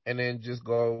and then just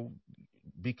go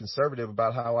be conservative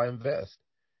about how I invest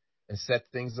and set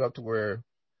things up to where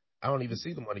I don't even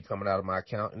see the money coming out of my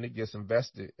account and it gets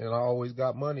invested and I always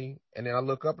got money. And then I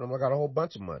look up and I got a whole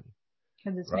bunch of money,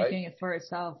 Because it's right? making it for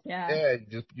itself. Yeah. Yeah,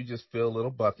 you just fill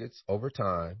little buckets over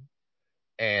time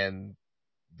and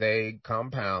they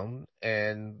compound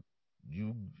and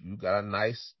you got a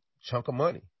nice chunk of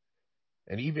money.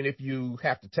 And even if you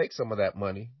have to take some of that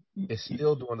money, it's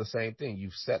still doing the same thing.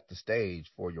 You've set the stage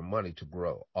for your money to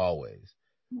grow always.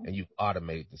 And you've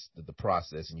automated the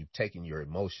process and you've taken your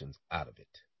emotions out of it,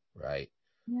 right?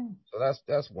 Yeah. So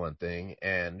that's one thing.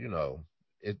 And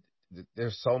it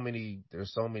there's so many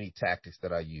tactics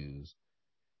that I use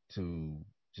to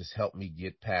just help me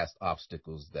get past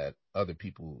obstacles that other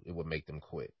people it would make them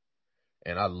quit.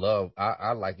 And I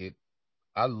like it.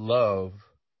 I love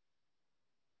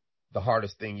the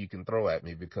hardest thing you can throw at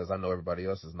me because I know everybody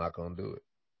else is not going to do it.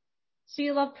 So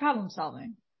you love problem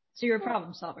solving. So you're a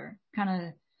problem solver, kind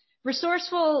of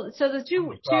resourceful. So the I'm a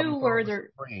two problem words solver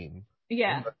are, supreme.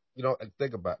 yeah.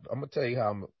 Think about it. I'm gonna tell you how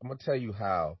I'm gonna tell you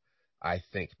how I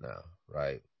think now,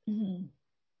 right? Mm-hmm.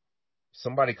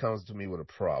 Somebody comes to me with a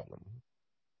problem,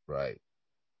 right?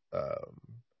 Um,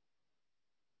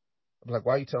 I'm like,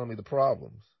 why are you telling me the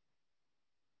problems?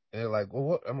 And they're like, well,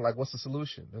 what? I'm like, what's the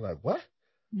solution? They're like, what?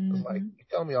 It's like, Mm-hmm. you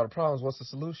telling me all the problems. What's the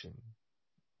solution?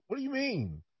 What do you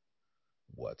mean?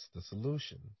 What's the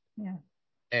solution? Yeah.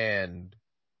 And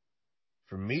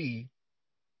for me,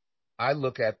 I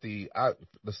look at the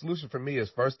solution for me is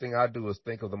first thing I do is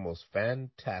think of the most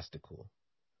fantastical,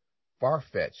 far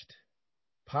fetched,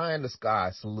 pie in the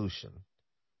sky solution,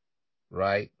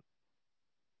 right?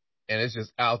 And it's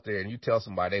just out there, and you tell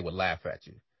somebody, they would laugh at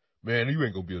you. Man, you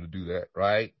ain't gonna be able to do that,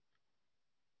 right?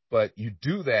 But you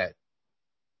do that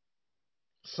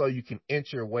so you can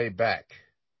inch your way back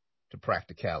to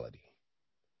practicality.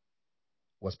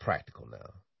 What's practical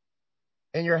now?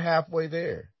 And you're halfway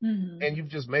there. Mm-hmm. And you've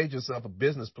just made yourself a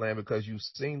business plan because you've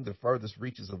seen the furthest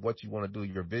reaches of what you want to do.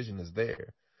 Your vision is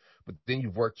there. But then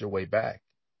you've worked your way back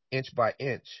inch by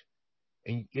inch.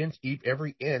 And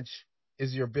every inch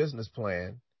is your business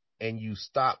plan. And you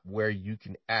stop where you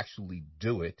can actually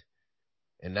do it.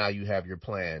 And now you have your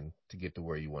plan to get to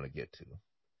where you want to get to.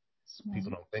 Smart.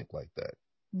 People don't think like that.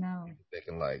 No. People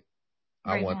thinking like,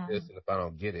 I Right want now. this, and if I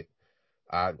don't get it,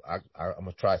 I'm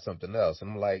gonna try something else. And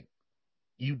I'm like,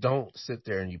 you don't sit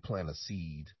there and you plant a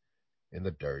seed in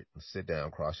the dirt and sit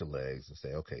down, cross your legs, and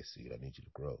say, okay, seed, I need you to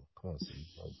grow. Come on, seed,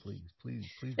 oh, please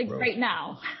Like grow. right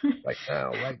now. Right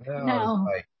now, it's No.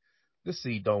 like this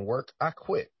seed don't work. I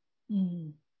quit.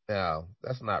 Mm. Now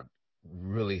that's not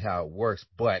really how it works,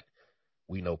 but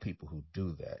we know people who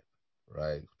do that,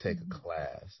 right? Take a Mm-hmm.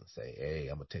 class and say, hey,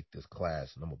 I'm gonna take this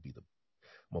class and I'm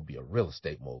gonna be a real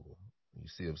estate mogul. You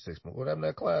see them 6 months, what happened to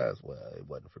that class? Well, it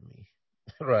wasn't for me,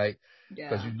 right?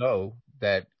 Because Yeah.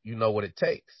 you know what it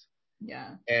takes,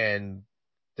 Yeah. and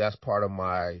that's part of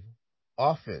my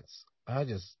offense. I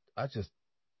just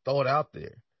throw it out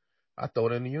there. I throw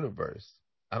it in the universe.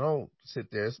 I don't sit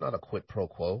there. It's not a quid pro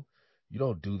quo. You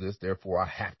don't do this, therefore I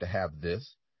have to have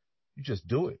this. You just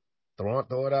do it. Throw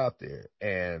it out there.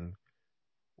 And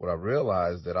what I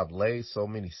realized that I've laid so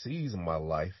many seeds in my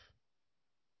life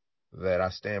that I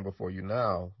stand before you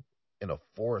now in a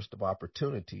forest of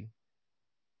opportunity.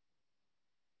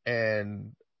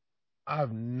 And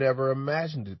I've never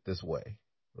imagined it this way,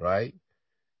 right?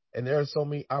 And there are so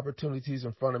many opportunities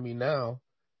in front of me now.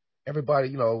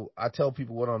 Everybody, I tell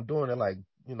people what I'm doing. They're like,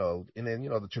 and then,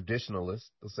 the traditionalists,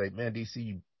 they'll say, man,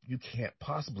 DC, you can't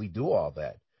possibly do all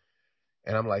that.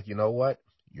 And I'm like, you know what?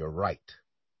 You're right.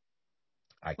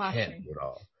 I can't Watching. do it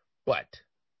all. But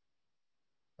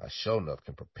I sure enough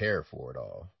can prepare for it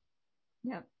all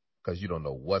Yep. because you don't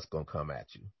know what's going to come at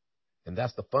you. And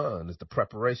that's the fun, is the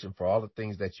preparation for all the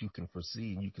things that you can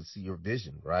foresee and you can see your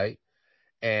vision, right?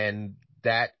 And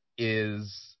that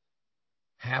is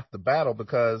half the battle,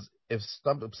 because if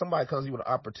somebody comes to you with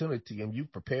an opportunity and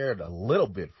you've prepared a little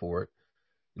bit for it,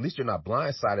 at least you're not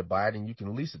blindsided by it, and you can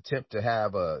at least attempt to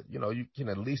have you can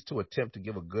at least attempt to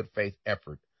give a good faith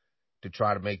effort to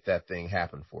try to make that thing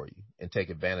happen for you and take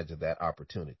advantage of that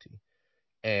opportunity.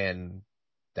 And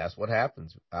that's what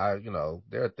happens.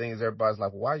 There are things everybody's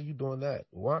like, why are you doing that?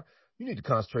 Why? You need to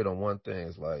concentrate on one thing.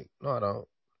 It's like, no, I don't.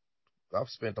 I've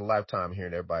spent a lifetime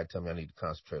hearing everybody tell me I need to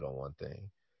concentrate on one thing.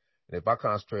 And if I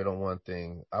concentrate on one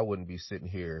thing, I wouldn't be sitting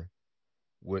here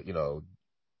with,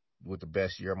 with the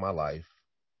best year of my life,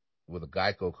 with a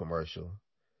Geico commercial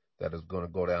that is going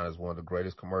to go down as one of the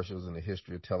greatest commercials in the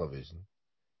history of television.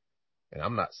 And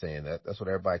I'm not saying that. That's what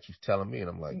everybody keeps telling me. And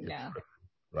I'm like, you're Yeah. tripping,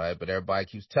 right? But everybody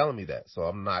keeps telling me that. So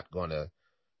I'm not going to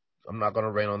I'm not going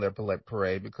to rain on their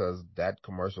parade because that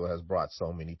commercial has brought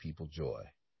so many people joy.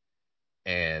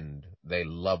 And they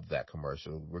love that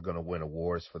commercial. We're going to win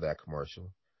awards for that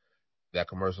commercial. That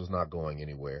commercial's not going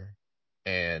anywhere.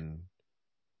 And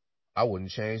I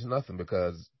wouldn't change nothing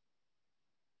because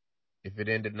if it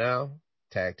ended now,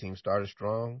 tag team started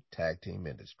strong, tag team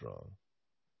ended strong.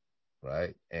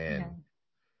 Right? Yeah. And,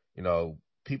 you know,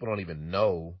 people don't even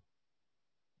know,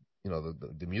 you know,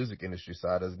 the music industry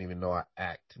side doesn't even know I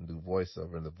act and do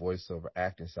voiceover, and the voiceover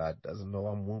acting side doesn't know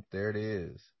I'm whoop. There it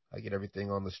is. I get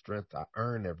everything on the strength. I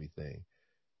earn everything.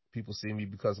 People see me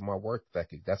because of my work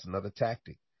ethic. That's another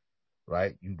tactic,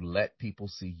 right? You let people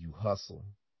see you hustle,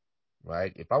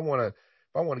 right? If I want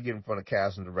to get in front of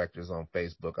casting directors on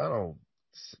Facebook, I don't,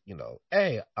 you know,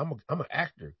 hey, I'm an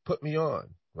actor. Put me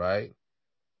on, right?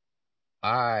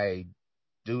 I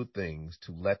do things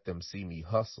to let them see me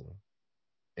hustle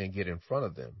and get in front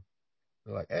of them.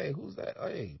 They're like, hey, who's that?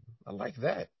 Hey, I like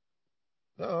that.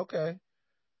 Oh, okay.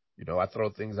 You know, I throw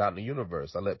things out in the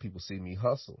universe. I let people see me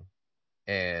hustle,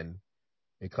 and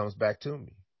it comes back to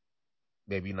me.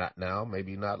 Maybe not now,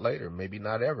 maybe not later, maybe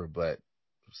not ever, but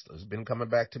it's been coming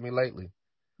back to me lately.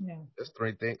 Yeah. There's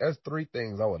three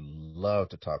things I would love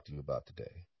to talk to you about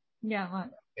today. Yeah. What?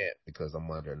 Yeah, because I'm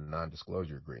under a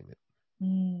non-disclosure agreement.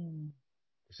 Mm.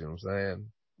 You see what I'm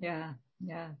saying? Yeah.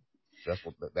 Yeah.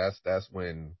 That's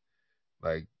when,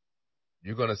 like,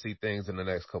 you're gonna see things in the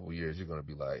next couple of years. You're gonna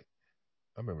be like,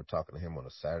 I remember talking to him on a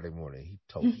Saturday morning. He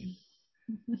told me,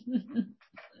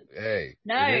 "Hey, it is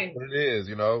Nice. what it is."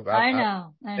 You know, I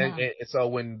know. I and, know.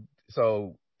 and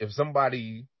so if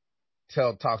somebody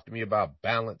talk to me about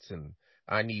balance and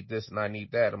I need this and I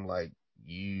need that, I'm like,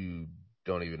 you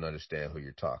don't even understand who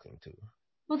you're talking to.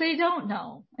 Well, they don't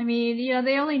know. I mean,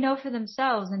 they only know for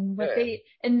themselves and Yeah.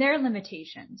 and their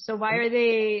limitations. So why And are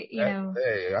they,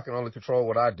 hey, I can only control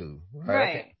what I do, right? I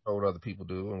can't right, control what other people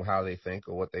do and how they think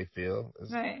or what they feel.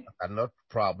 right. I got enough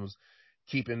problems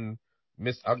keeping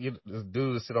I'll get this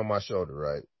dude to sit on my shoulder,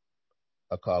 right?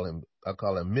 I call him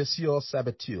Monsieur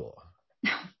Saboteur.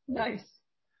 Right? Nice.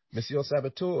 Monsieur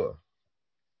Saboteur.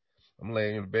 I'm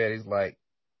laying in bed. He's like,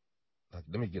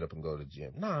 let me get up and go to the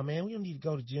gym. Nah, man, we don't need to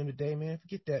go to the gym today, man.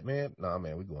 Forget that, man. Nah,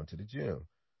 man, we going to the gym.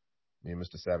 Me and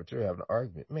Mr. Saboteur having an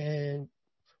argument. Man,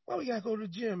 why we gotta go to the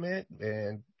gym, man?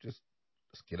 Man, just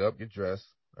get up, get dressed.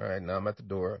 All right, now I'm at the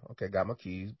door. Okay, got my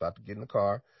keys, about to get in the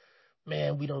car.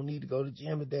 Man, we don't need to go to the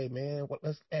gym today, man.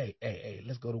 Hey,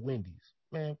 let's go to Wendy's.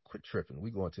 Man, quit tripping. We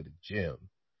going to the gym.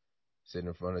 Sitting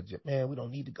in front of the gym. Man, we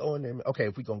don't need to go in there. Okay,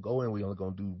 if we gonna go in, we only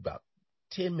gonna do about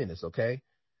 10 minutes, okay?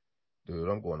 Dude,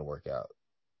 I'm going to work out.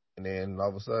 And then all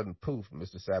of a sudden, poof,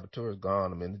 Mr. Saboteur is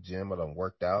gone. I'm in the gym. I done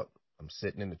worked out. I'm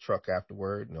sitting in the truck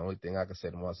afterward. And the only thing I can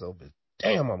say to myself is,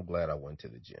 damn, I'm glad I went to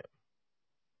the gym.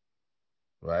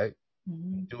 Right?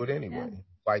 Mm-hmm. You do it Yeah. anyway.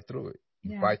 Fight through it.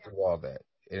 You Yeah. fight through all that.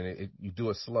 And you do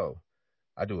it slow.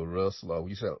 I do it real slow.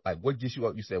 You said, like, what gets you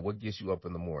up? You said, what gets you up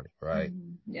in the morning? Right?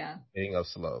 Mm-hmm. Yeah. Getting up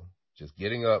slow. Just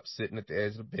getting up, sitting at the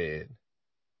edge of the bed.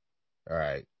 All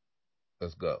right,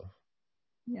 let's go.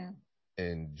 Yeah.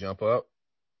 And jump up,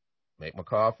 make my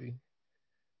coffee.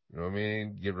 You know what I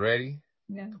mean? Get ready.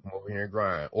 Yeah. Come over here and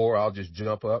grind. Or I'll just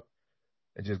jump up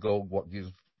and just go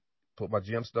just put my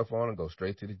gym stuff on and go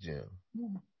straight to the gym. Yeah.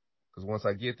 Because once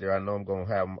I get there, I know I'm gonna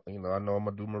have, I know I'm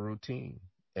gonna do my routine.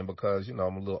 And because I'm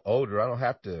a little older, I don't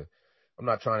have to. I'm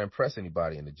not trying to impress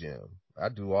anybody in the gym. I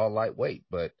do all lightweight,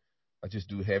 but I just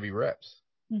do heavy reps,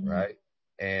 Mm-hmm. right?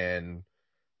 And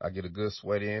I get a good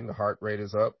sweat in, the heart rate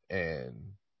is up, and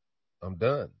I'm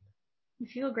done. You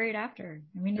feel great after.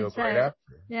 I mean, Feel it's great that, after,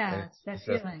 and yeah, it's it that sets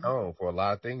the feeling. tone for a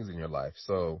lot of things in your life.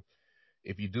 So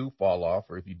if you do fall off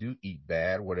or if you do eat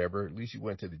bad, whatever, at least you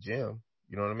went to the gym.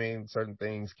 You know what I mean? Certain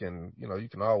things can, you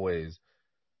can always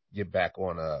get back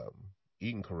on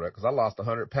eating correct. Because I lost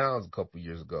 100 pounds a couple of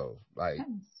years ago, like, Nice.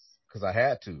 because I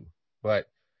had to. But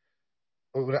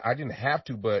I didn't have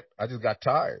to, but I just got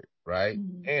tired, right?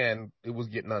 Mm-hmm. And it was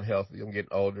getting unhealthy. I'm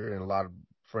getting older, and a lot of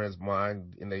friends of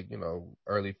mine in their,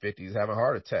 early 50s having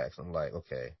heart attacks. I'm like,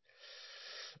 okay,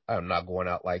 I'm not going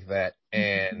out like that.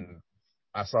 And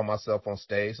I saw myself on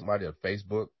stage. Somebody on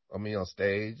Facebook of me on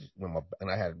stage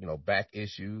and I had, back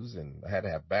issues and I had to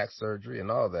have back surgery and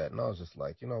all that. And I was just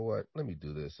like, you know what? Let me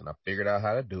do this. And I figured out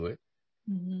how to do it.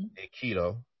 Mm-hmm. Did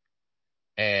keto,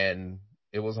 and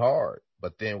it was hard.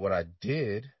 But then what I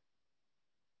did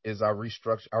is I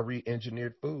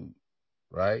re-engineered food,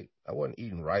 right? I wasn't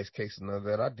eating rice cakes and none of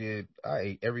that. I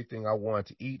ate everything I wanted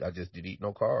to eat. I just didn't eat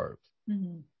no carbs.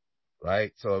 Mm-hmm.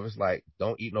 Right? So if it's like,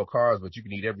 don't eat no carbs, but you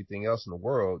can eat everything else in the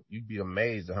world, you'd be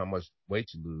amazed at how much weight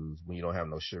you lose when you don't have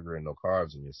no sugar and no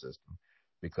carbs in your system.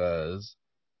 Because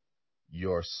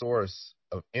your source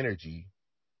of energy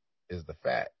is the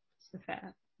fat. It's the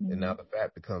fat. And now the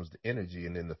fat becomes the energy,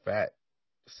 and then the fat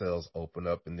cells open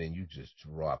up, and then you just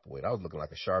drop weight. I was looking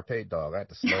like a Shar-Pei dog. I had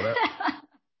to slow down.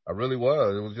 I really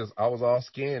was. It was just, I was all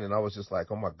skin, and I was just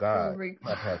like, oh my God, I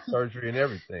have to have surgery and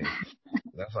everything.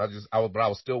 That's why but I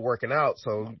was still working out.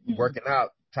 So working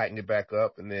out, tightened it back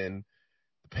up, and then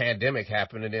the pandemic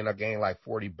happened, and then I gained like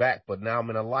 40 back. But now I'm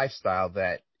in a lifestyle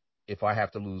that if I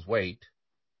have to lose weight,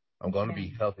 I'm going to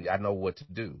be healthy. I know what to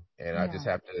do. And I just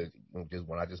have to,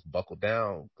 when I just buckle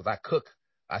down, because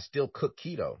I still cook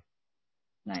keto.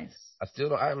 Nice. I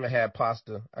haven't had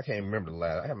pasta. I can't remember the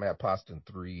last. I haven't had pasta in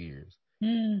 3 years.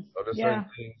 So there's certain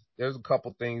things, there's a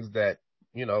couple things that,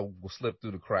 will slip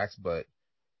through the cracks, but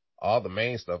all the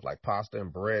main stuff like pasta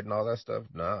and bread and all that stuff,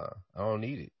 nah, I don't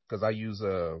need it. Because I use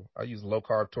low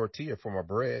carb tortilla for my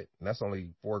bread, and that's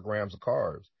only 4 grams of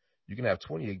carbs. You can have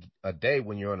 20 a day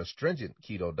when you're on a stringent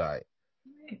keto diet,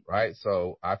 right?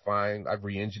 So I find I've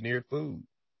re-engineered food.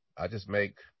 I just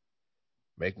make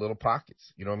little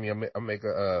pockets. You know what I mean?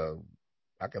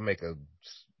 I can make a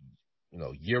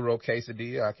gyro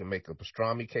quesadilla. I can make a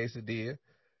pastrami quesadilla,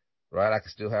 right? I can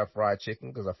still have fried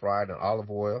chicken because I fry it in olive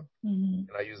oil, and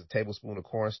I use a tablespoon of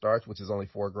cornstarch, which is only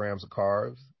 4 grams of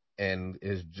carbs, and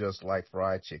it's just like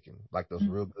fried chicken, like those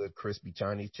real good crispy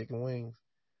Chinese chicken wings.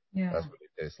 Yeah. That's what it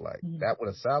tastes like. That with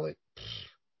a salad,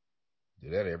 do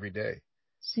that every day.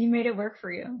 So you made it work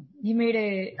for you. You made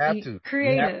it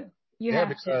creative. You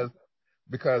have to.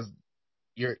 Because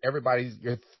you're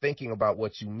thinking about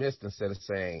what you missed instead of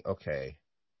saying, okay,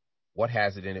 what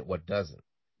has it in it, what doesn't.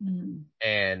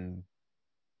 And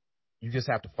you just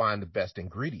have to find the best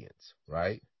ingredients,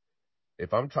 right?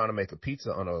 If I'm trying to make a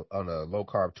pizza on a low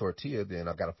carb tortilla, then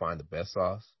I got to find the best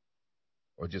sauce,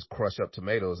 or just crush up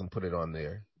tomatoes and put it on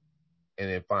there. And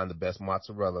then find the best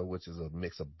mozzarella, which is a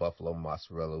mix of buffalo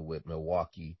mozzarella with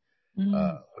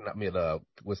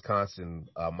Wisconsin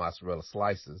mozzarella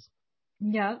slices.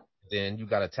 Yeah. Then you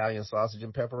got Italian sausage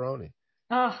and pepperoni.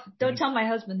 Oh, don't tell my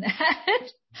husband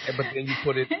that. But then you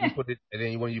put it, and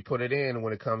then when you put it in,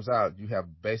 when it comes out, you have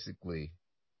basically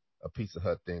a Pizza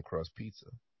Hut thin crust pizza.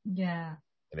 Yeah.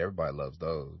 And everybody loves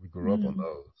those. We grew up on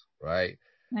those, right?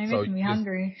 Now you're making me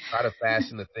hungry. Try to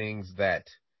fashion the things that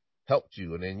helped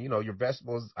you. And then, your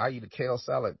vegetables, I eat a kale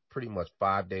salad pretty much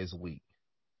 5 days a week.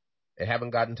 And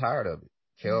haven't gotten tired of it.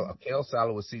 A kale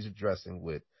salad with Caesar dressing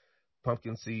with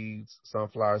pumpkin seeds,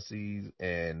 sunflower seeds,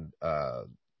 and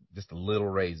just a little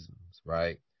raisins,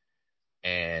 right?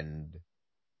 And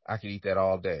I could eat that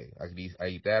all day. I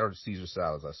eat that or the Caesar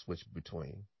salads. I switch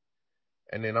between.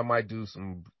 And then I might do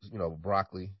some,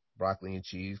 broccoli and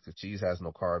cheese, because cheese has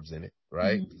no carbs in it,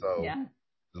 right? So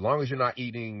as long as you're not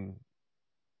eating,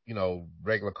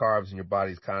 regular carbs and your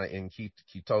body's kind of in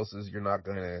ketosis, you're not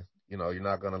gonna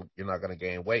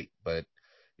gain weight. But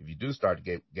if you do start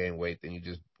to gain weight, then you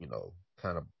just,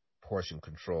 kind of portion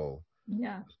control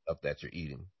the stuff that you're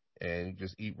eating, and you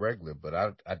just eat regular. But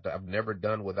I've never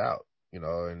done without,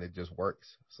 and it just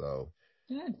works. So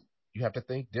good. You have to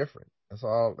think different. That's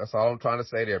all I'm trying to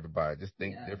say to everybody. Just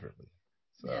think differently.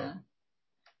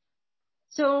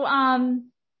 So,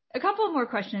 a couple more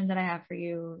questions that I have for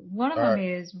you. One of them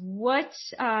is, what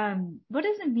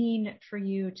does it mean for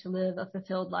you to live a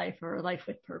fulfilled life or a life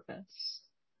with purpose?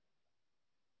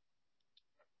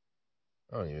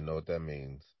 I don't even know what that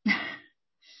means.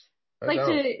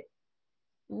 To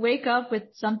wake up with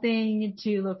something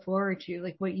to look forward to,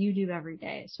 like what you do every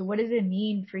day. So what does it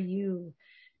mean for you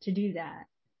to do that?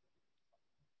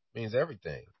 It means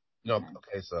everything.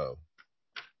 Okay, so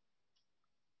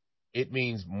it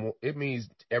means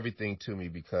everything to me,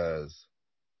 because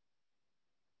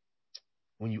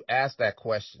when you ask that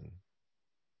question,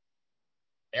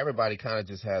 everybody kind of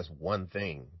just has one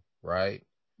thing, right?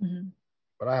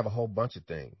 But I have a whole bunch of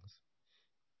things.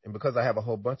 And because I have a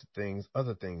whole bunch of things,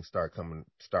 other things start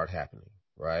happening,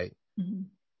 right?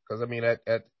 Because I mean,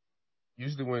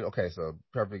 usually so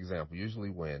perfect example, usually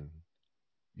when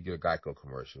you get a Geico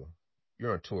commercial,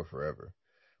 you're on tour forever.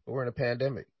 But we're in a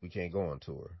pandemic. We can't go on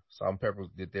tour. Salt and Pepper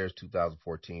did theirs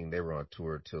 2014. They were on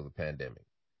tour till the pandemic.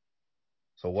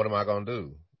 So what am I going to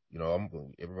do?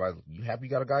 Everybody, you happy you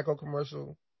got a Geico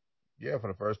commercial? Yeah, for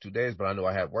the first 2 days, but I knew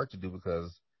I had work to do,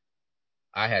 because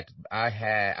I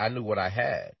knew what I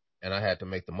had, and I had to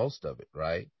make the most of it,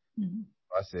 right?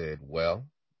 I said, well,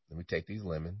 let me take these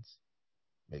lemons,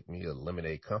 make me a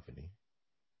lemonade company,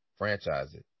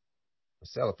 franchise it, and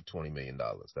sell it for $20 million.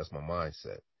 That's my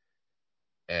mindset.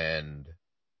 And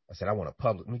I said,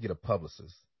 let me get a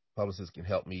publicist. Publicist can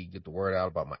help me get the word out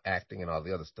about my acting and all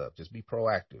the other stuff. Just be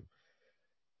proactive.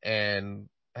 And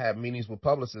had meetings with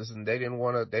publicists, and they didn't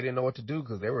know what to do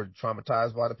because they were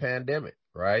traumatized by the pandemic,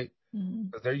 right? Mm-hmm.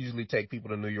 Because they usually take people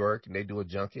to New York and they do a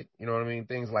junket, you know what I mean?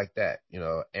 Things like that,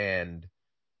 and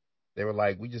they were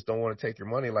like, we just don't want to take your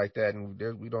money like that, and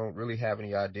we don't really have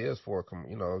any ideas for,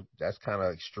 that's kind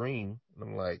of extreme. And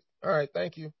I'm like, all right,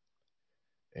 thank you.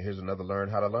 And here's another learn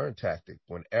how to learn tactic.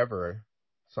 Whenever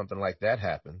something like that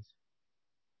happens,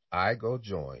 I go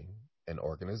join an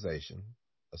organization,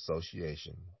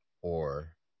 association, or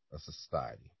a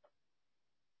society.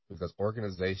 Because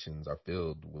organizations are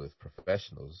filled with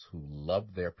professionals who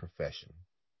love their profession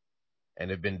and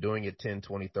have been doing it 10,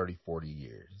 20, 30, 40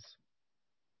 years.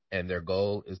 And their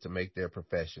goal is to make their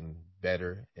profession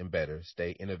better and better,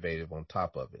 stay innovative on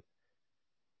top of it.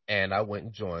 And I went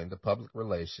and joined the Public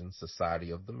Relations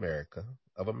Society of America,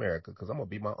 because I'm gonna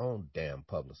be my own damn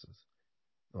publicist.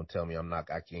 Don't tell me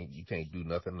you can't do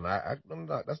nothing. And I'm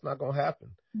not. That's not gonna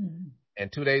happen. Mm-hmm.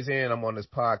 And 2 days in, I'm on this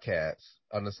podcast,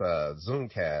 on this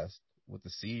Zoomcast with the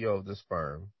CEO of this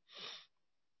firm,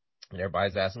 and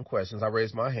everybody's asking questions. I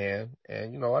raised my hand,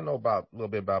 and I know about a little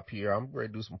bit about PR. I'm ready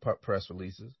to do some press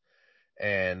releases,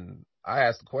 and I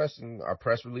asked the question: are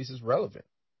press releases relevant?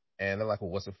 And they're like, well,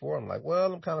 what's it for? I'm like,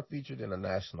 well, I'm kind of featured in a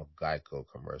National Geico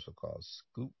commercial called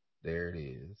Scoop. There it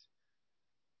is.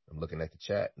 I'm looking at the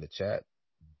chat, and the chat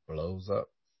blows up.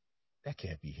 That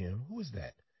can't be him. Who is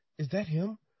that? Is that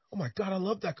him? Oh my God, I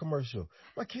love that commercial.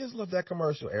 My kids love that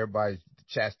commercial. Everybody, the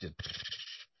chat's just,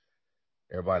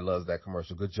 everybody loves that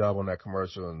commercial. Good job on that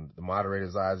commercial. And the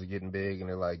moderators' eyes are getting big, and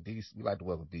they're like, DC, we like to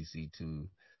welcome DC to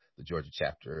the Georgia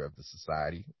chapter of the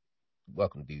society.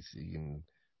 Welcome, DC. And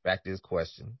back to his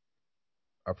question,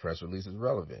 are press releases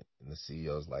relevant? And the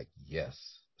CEO's like, yes,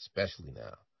 especially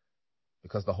now.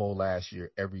 Because the whole last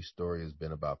year, every story has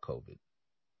been about COVID.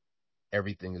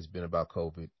 Everything has been about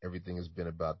COVID. Everything has been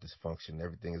about dysfunction.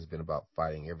 Everything has been about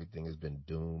fighting. Everything has been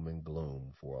doom and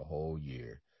gloom for a whole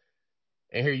year.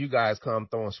 And here you guys come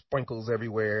throwing sprinkles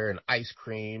everywhere and ice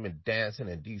cream and dancing,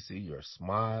 and DC, your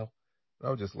smile. And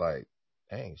I was just like,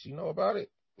 dang, she know about it?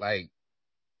 Like,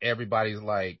 everybody's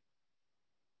like,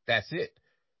 that's it.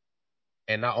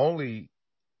 And not only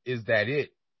is that it,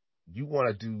 you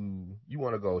want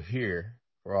to go here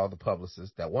for all the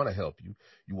publicists that want to help you.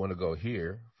 You want to go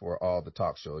here for all the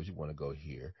talk shows. You want to go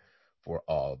here for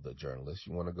all the journalists.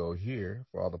 You want to go here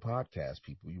for all the podcast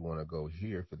people. You want to go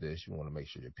here for this. You want to make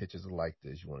sure your pictures are like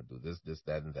this. You want to do this,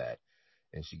 that, and that.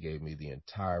 And she gave me the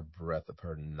entire breadth of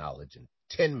her knowledge in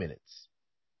 10 minutes.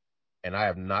 And I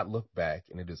have not looked back,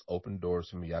 and it has opened doors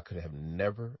for me I could have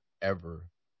never, ever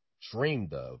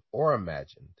dreamed of or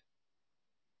imagined.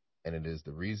 And it is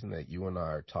the reason that you and I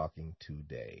are talking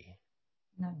today.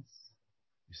 Nice.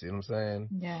 You see what I'm saying?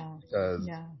 Yeah. Because,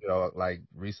 Yeah. like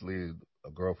recently, a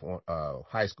girl from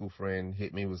high school friend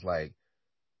hit me, was like,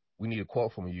 we need a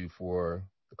quote from you for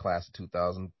the class of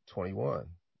 2021.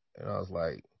 And I was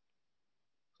like,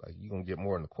 you're going to get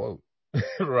more in the quote.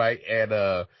 Right?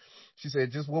 And she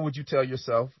said, just what would you tell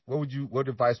yourself? What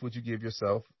advice would you give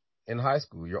yourself in high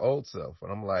school, your old self?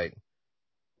 And I'm like,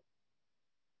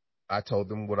 I told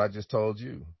them what I just told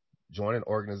you. Join an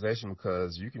organization,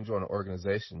 because you can join an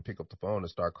organization, pick up the phone and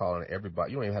start calling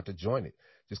everybody. You don't even have to join it.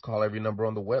 Just call every number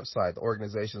on the website, the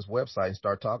organization's website, and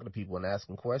start talking to people and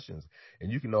asking questions.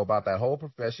 And you can know about that whole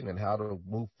profession and how to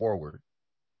move forward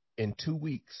in 2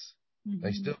 weeks. Mm-hmm. Now,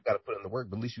 you still got to put in the work,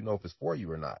 but at least you know if it's for you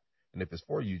or not. And if it's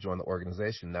for you, join the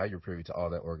organization. Now you're privy to all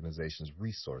that organization's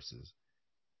resources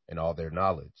and all their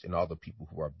knowledge and all the people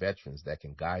who are veterans that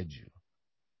can guide you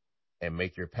and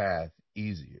make your path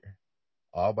easier,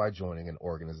 all by joining an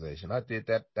organization. I did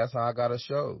that. That's how I got us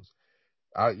shows.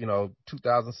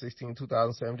 2016,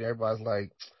 2017, everybody's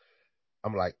like,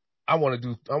 I'm like, I want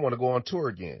to go on tour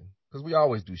again, because we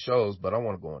always do shows, but I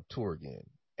want to go on tour again.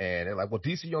 And they're like, well,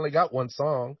 DC, you only got one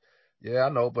song. Yeah, I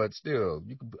know, but still,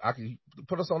 I can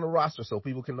put us on the roster so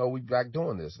people can know we back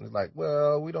doing this. And it's like,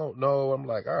 well, we don't know. I'm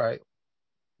like, all right,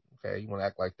 okay, you want to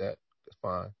act like that? That's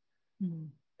fine. Mm-hmm.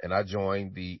 And I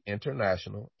joined the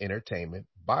International Entertainment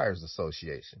Buyers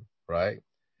Association, right?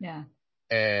 Yeah.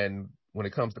 And when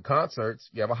it comes to concerts,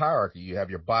 you have a hierarchy. You have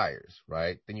your buyers,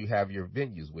 right? Then you have your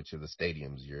venues, which are the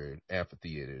stadiums, your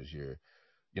amphitheaters, your,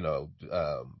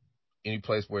 any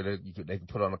place where they can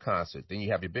put on a concert. Then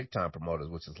you have your big time promoters,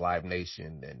 which is Live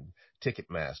Nation and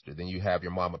Ticketmaster. Then you have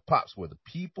your mom and pops, who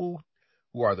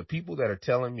are the people that are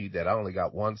telling me that I only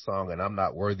got one song and I'm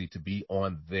not worthy to be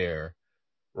on their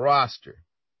roster.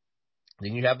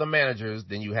 Then you have the managers.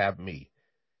 Then you have me.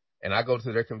 And I go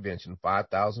to their convention,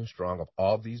 5,000 strong, of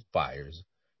all these buyers.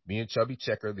 Me and Chubby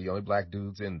Checker, the only black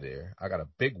dudes in there. I got a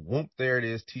big Whoop There It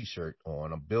Is t-shirt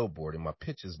on, a billboard, and my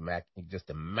pitch is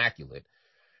just immaculate.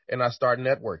 And I start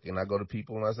networking. I go to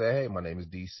people and I say, hey, my name is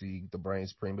DC, the Brain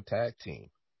Supreme Tag Team.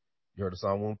 You heard the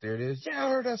song Womp There It Is? Yeah, I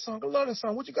heard that song. I love that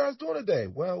song. What you guys doing today?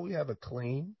 Well, we have a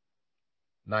clean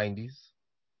 90s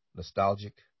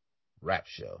nostalgic rap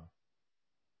show.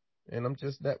 And I'm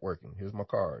just networking. Here's my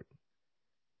card.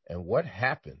 And what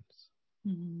happens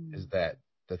is that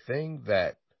the thing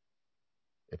that,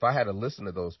 if I had to listen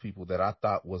to those people that I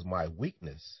thought was my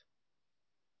weakness,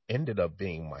 ended up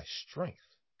being my strength.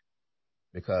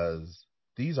 Because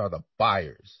these are the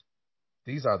buyers.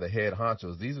 These are the head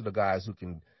honchos. These are the guys who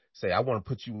can say, I want to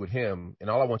put you with him, and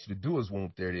all I want you to do is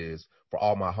Womp There It Is for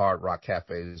all my hard rock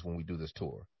cafes when we do this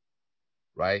tour.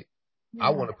 Right? Yeah. I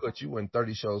want to put you in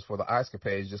 30 shows for the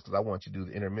Icecapades just because I want you to do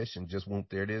the intermission, just Womp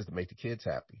There It Is to make the kids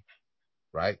happy.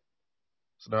 Right?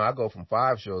 So now I go from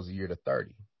 5 shows a year to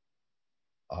 30.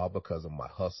 All because of my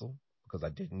hustle, because I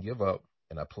didn't give up,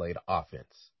 and I played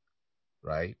offense.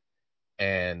 Right?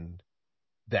 And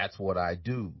that's what I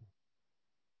do.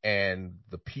 And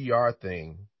the PR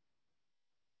thing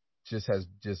has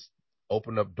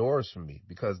opened up doors for me,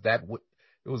 because it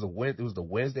was the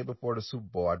Wednesday before the Super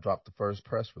Bowl. I dropped the first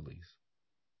press release,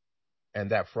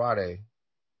 and that Friday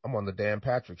I'm on the Dan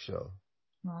Patrick Show.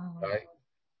 Wow. Right?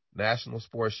 National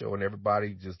sports show, and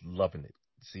everybody just loving it,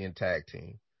 seeing tag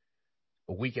team.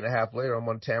 A week and a half later, I'm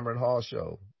on Tamron Hall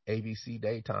Show, ABC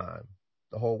Daytime.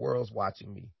 The whole world's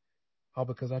watching me. All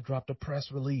because I dropped a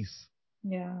press release.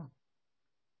 Yeah.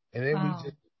 And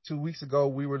then 2 weeks ago,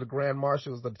 we were the Grand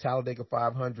Marshals of the Talladega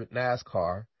 500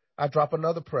 NASCAR. I drop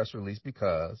another press release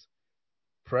because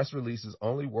press releases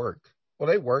only work. Well,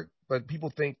 they work, but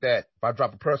people think that if I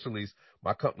drop a press release,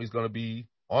 my company's going to be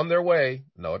on their way.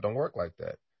 No, it don't work like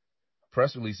that.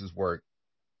 Press releases work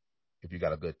if you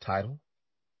got a good title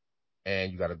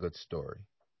and you got a good story.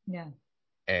 Yeah.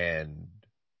 And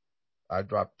I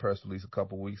dropped a press release a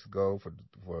couple weeks ago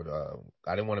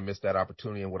I didn't want to miss that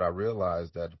opportunity. And what I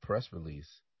realized, that the press release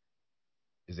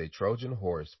is a Trojan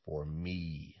horse for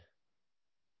me.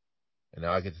 And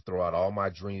now I get to throw out all my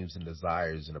dreams and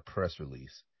desires in a press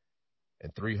release.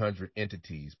 And 300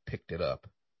 entities picked it up.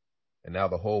 And now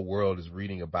the whole world is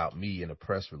reading about me in a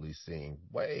press release, saying,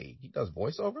 wait, he does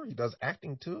voiceover? He does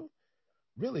acting too?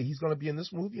 Really? He's going to be in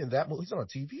this movie and that movie? He's on a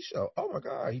TV show. Oh, my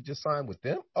God. He just signed with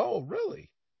them? Oh, really?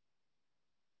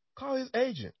 Call his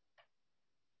agent.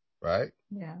 Right?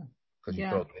 Yeah. Because you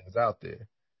throw things out there.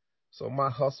 So my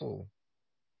hustle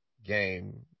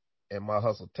game and my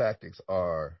hustle tactics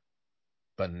are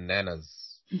bananas.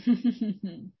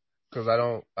 Because I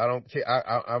don't care.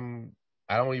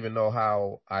 I don't even know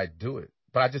how I do it,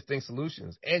 but I just think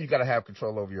solutions. And you got to have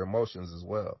control over your emotions as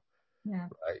well. Yeah.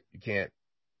 Right? You can't,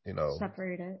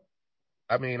 separate it.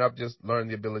 I mean, I've just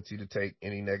learned the ability to take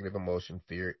any negative emotion,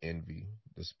 fear, envy,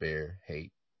 despair,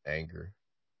 hate, anger,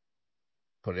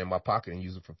 put it in my pocket and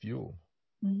use it for fuel.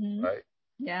 Mm-hmm. Right?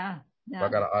 Yeah. If I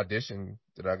got an audition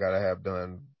that I got to have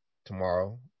done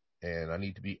tomorrow and I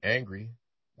need to be angry,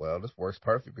 well, this works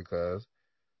perfect because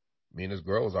me and this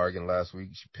girl was arguing last week.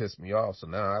 She pissed me off. So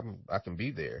now I can be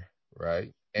there.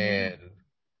 Right. And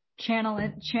channel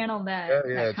that channel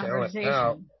conversation.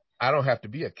 Now, I don't have to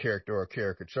be a character or a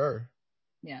caricature.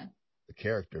 Yeah. The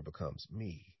character becomes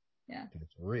me. Yeah. And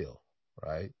it's real.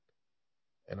 Right.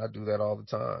 And I do that all the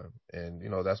time. And,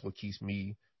 that's what keeps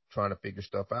me trying to figure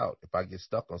stuff out. If I get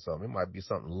stuck on something, it might be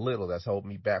something little that's holding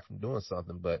me back from doing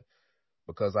something. But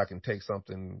because I can take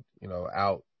something,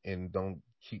 out and don't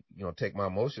keep, take my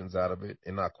emotions out of it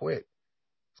and not quit,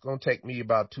 it's going to take me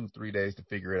about 2-3 days to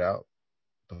figure it out.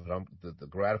 But the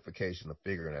gratification of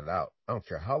figuring it out, I don't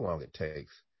care how long it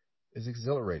takes, is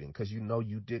exhilarating because you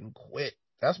didn't quit.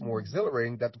 That's more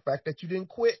exhilarating than the fact that you didn't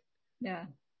quit. Yeah.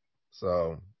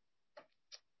 So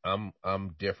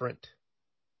I'm different.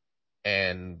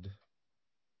 And,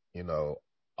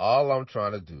 all I'm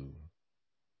trying to do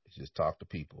is just talk to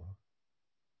people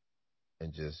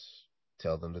and just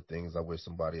tell them the things I wish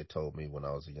somebody had told me when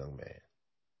I was a young man.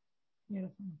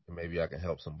 Beautiful. And maybe I can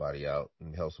help somebody out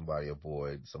and help somebody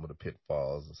avoid some of the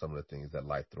pitfalls and some of the things that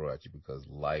life throw at you, because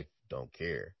life don't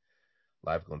care.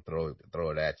 Life gonna throw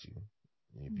it at you.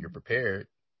 If you're prepared,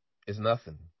 it's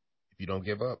nothing. If you don't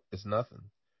give up, it's nothing.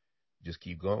 Just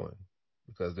keep going,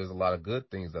 because there's a lot of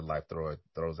good things that life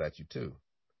throws at you too.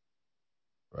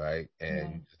 Right?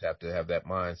 And you just have to have that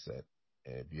mindset.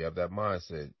 And if you have that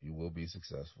mindset, you will be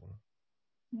successful.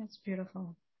 That's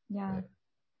beautiful. Yeah.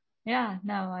 Yeah,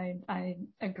 no, I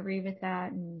agree with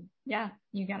that. And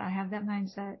you gotta have that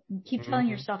mindset and keep telling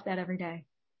yourself that every day.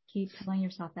 Keep telling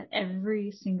yourself that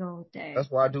every single day. That's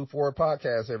why I do 4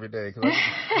 podcasts every day. Cause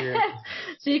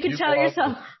so you can tell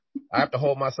yourself. I have to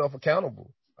hold myself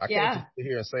accountable. I can't just sit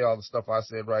here and say all the stuff I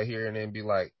said right here and then be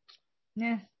like,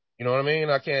 You know what I mean?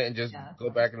 I can't just Yeah.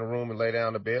 go back in the room and lay down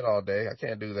in the bed all day. I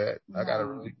can't do that. No.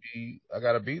 I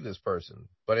gotta be this person.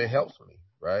 But it Yeah. helps me,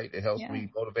 right? It helps Yeah. me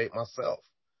motivate myself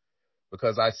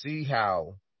because I see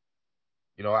how,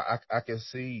 I can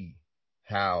see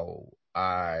how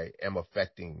I am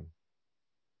affecting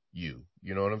you.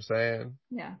 You know what I'm saying?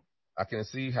 Yeah. I can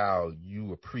see how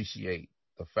you appreciate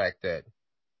the fact that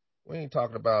we ain't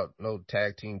talking about no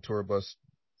tag team tour bus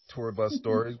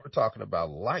stories. We're talking about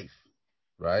life,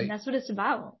 And right? that's what it's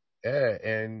about. Yeah,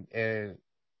 and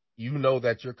you know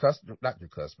that your customer, not your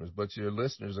customers, but your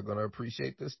listeners are going to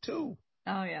appreciate this too,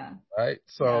 Oh yeah. right? Yeah.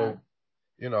 So,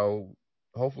 you know,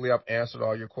 hopefully I've answered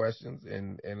all your questions,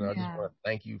 and I just Yeah. want to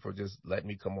thank you for just letting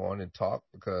me come on and talk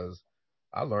because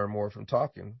I learn more from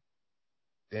talking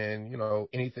than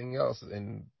anything else,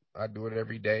 and I do it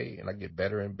every day, and I get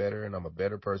better and better, and I'm a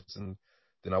better person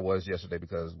than I was yesterday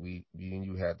because me and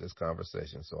you had this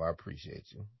conversation. So I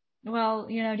appreciate you. Well,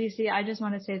 DC, I just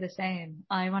want to say the same.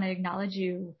 I want to acknowledge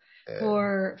you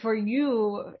Uh, for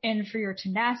you and for your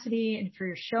tenacity and for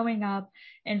your showing up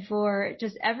and for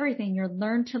just everything. Your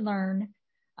learn to learn.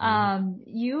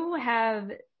 mhm.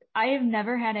 I have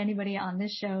never had anybody on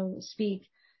this show speak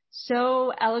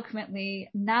so eloquently,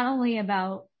 not only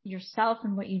about yourself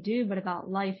and what you do, but about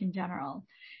life in general.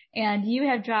 And you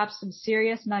have dropped some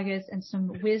serious nuggets and some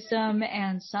wisdom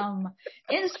and some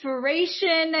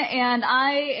inspiration. And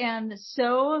I am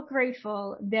so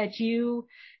grateful that you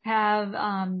have,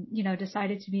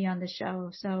 decided to be on the show.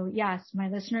 So yes, my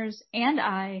listeners and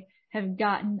I have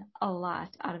gotten a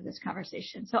lot out of this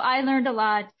conversation. So I learned a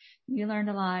lot. You learned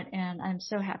a lot, and I'm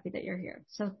so happy that you're here.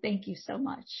 So thank you so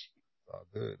much. It's all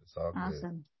good. It's all good.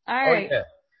 Awesome. All Oh right. yeah.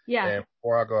 Yeah. And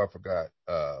before I go, I forgot.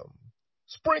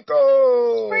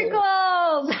 Sprinkle.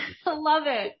 Sprinkles. I love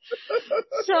it.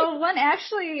 So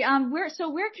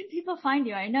where can people find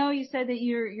you? I know you said that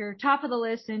you're top of the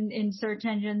list in search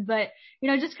engines, but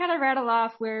just kind of rattle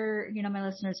off where my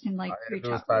listeners can All like I had to reach do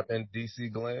is out to you. type in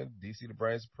DC Glenn, DC the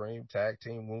Brain Supreme Tag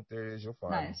Team. Whoop, there it is. You'll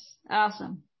find me. Nice.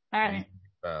 Awesome. All Easy right. to be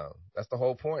found. That's the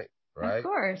whole point, Of right?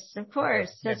 course. Of Yeah, if course.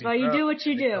 you can't That's be why you found, do you what can't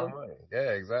you make no do. money.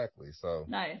 Yeah, exactly. So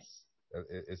Nice.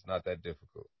 it's not that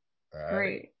difficult. All right.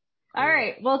 Great. All Cool.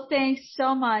 right. Well, thanks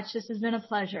so much. This has been a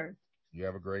pleasure. You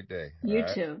have a great day. All You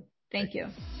right. too. Take Thank care.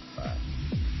 you.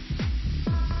 Bye.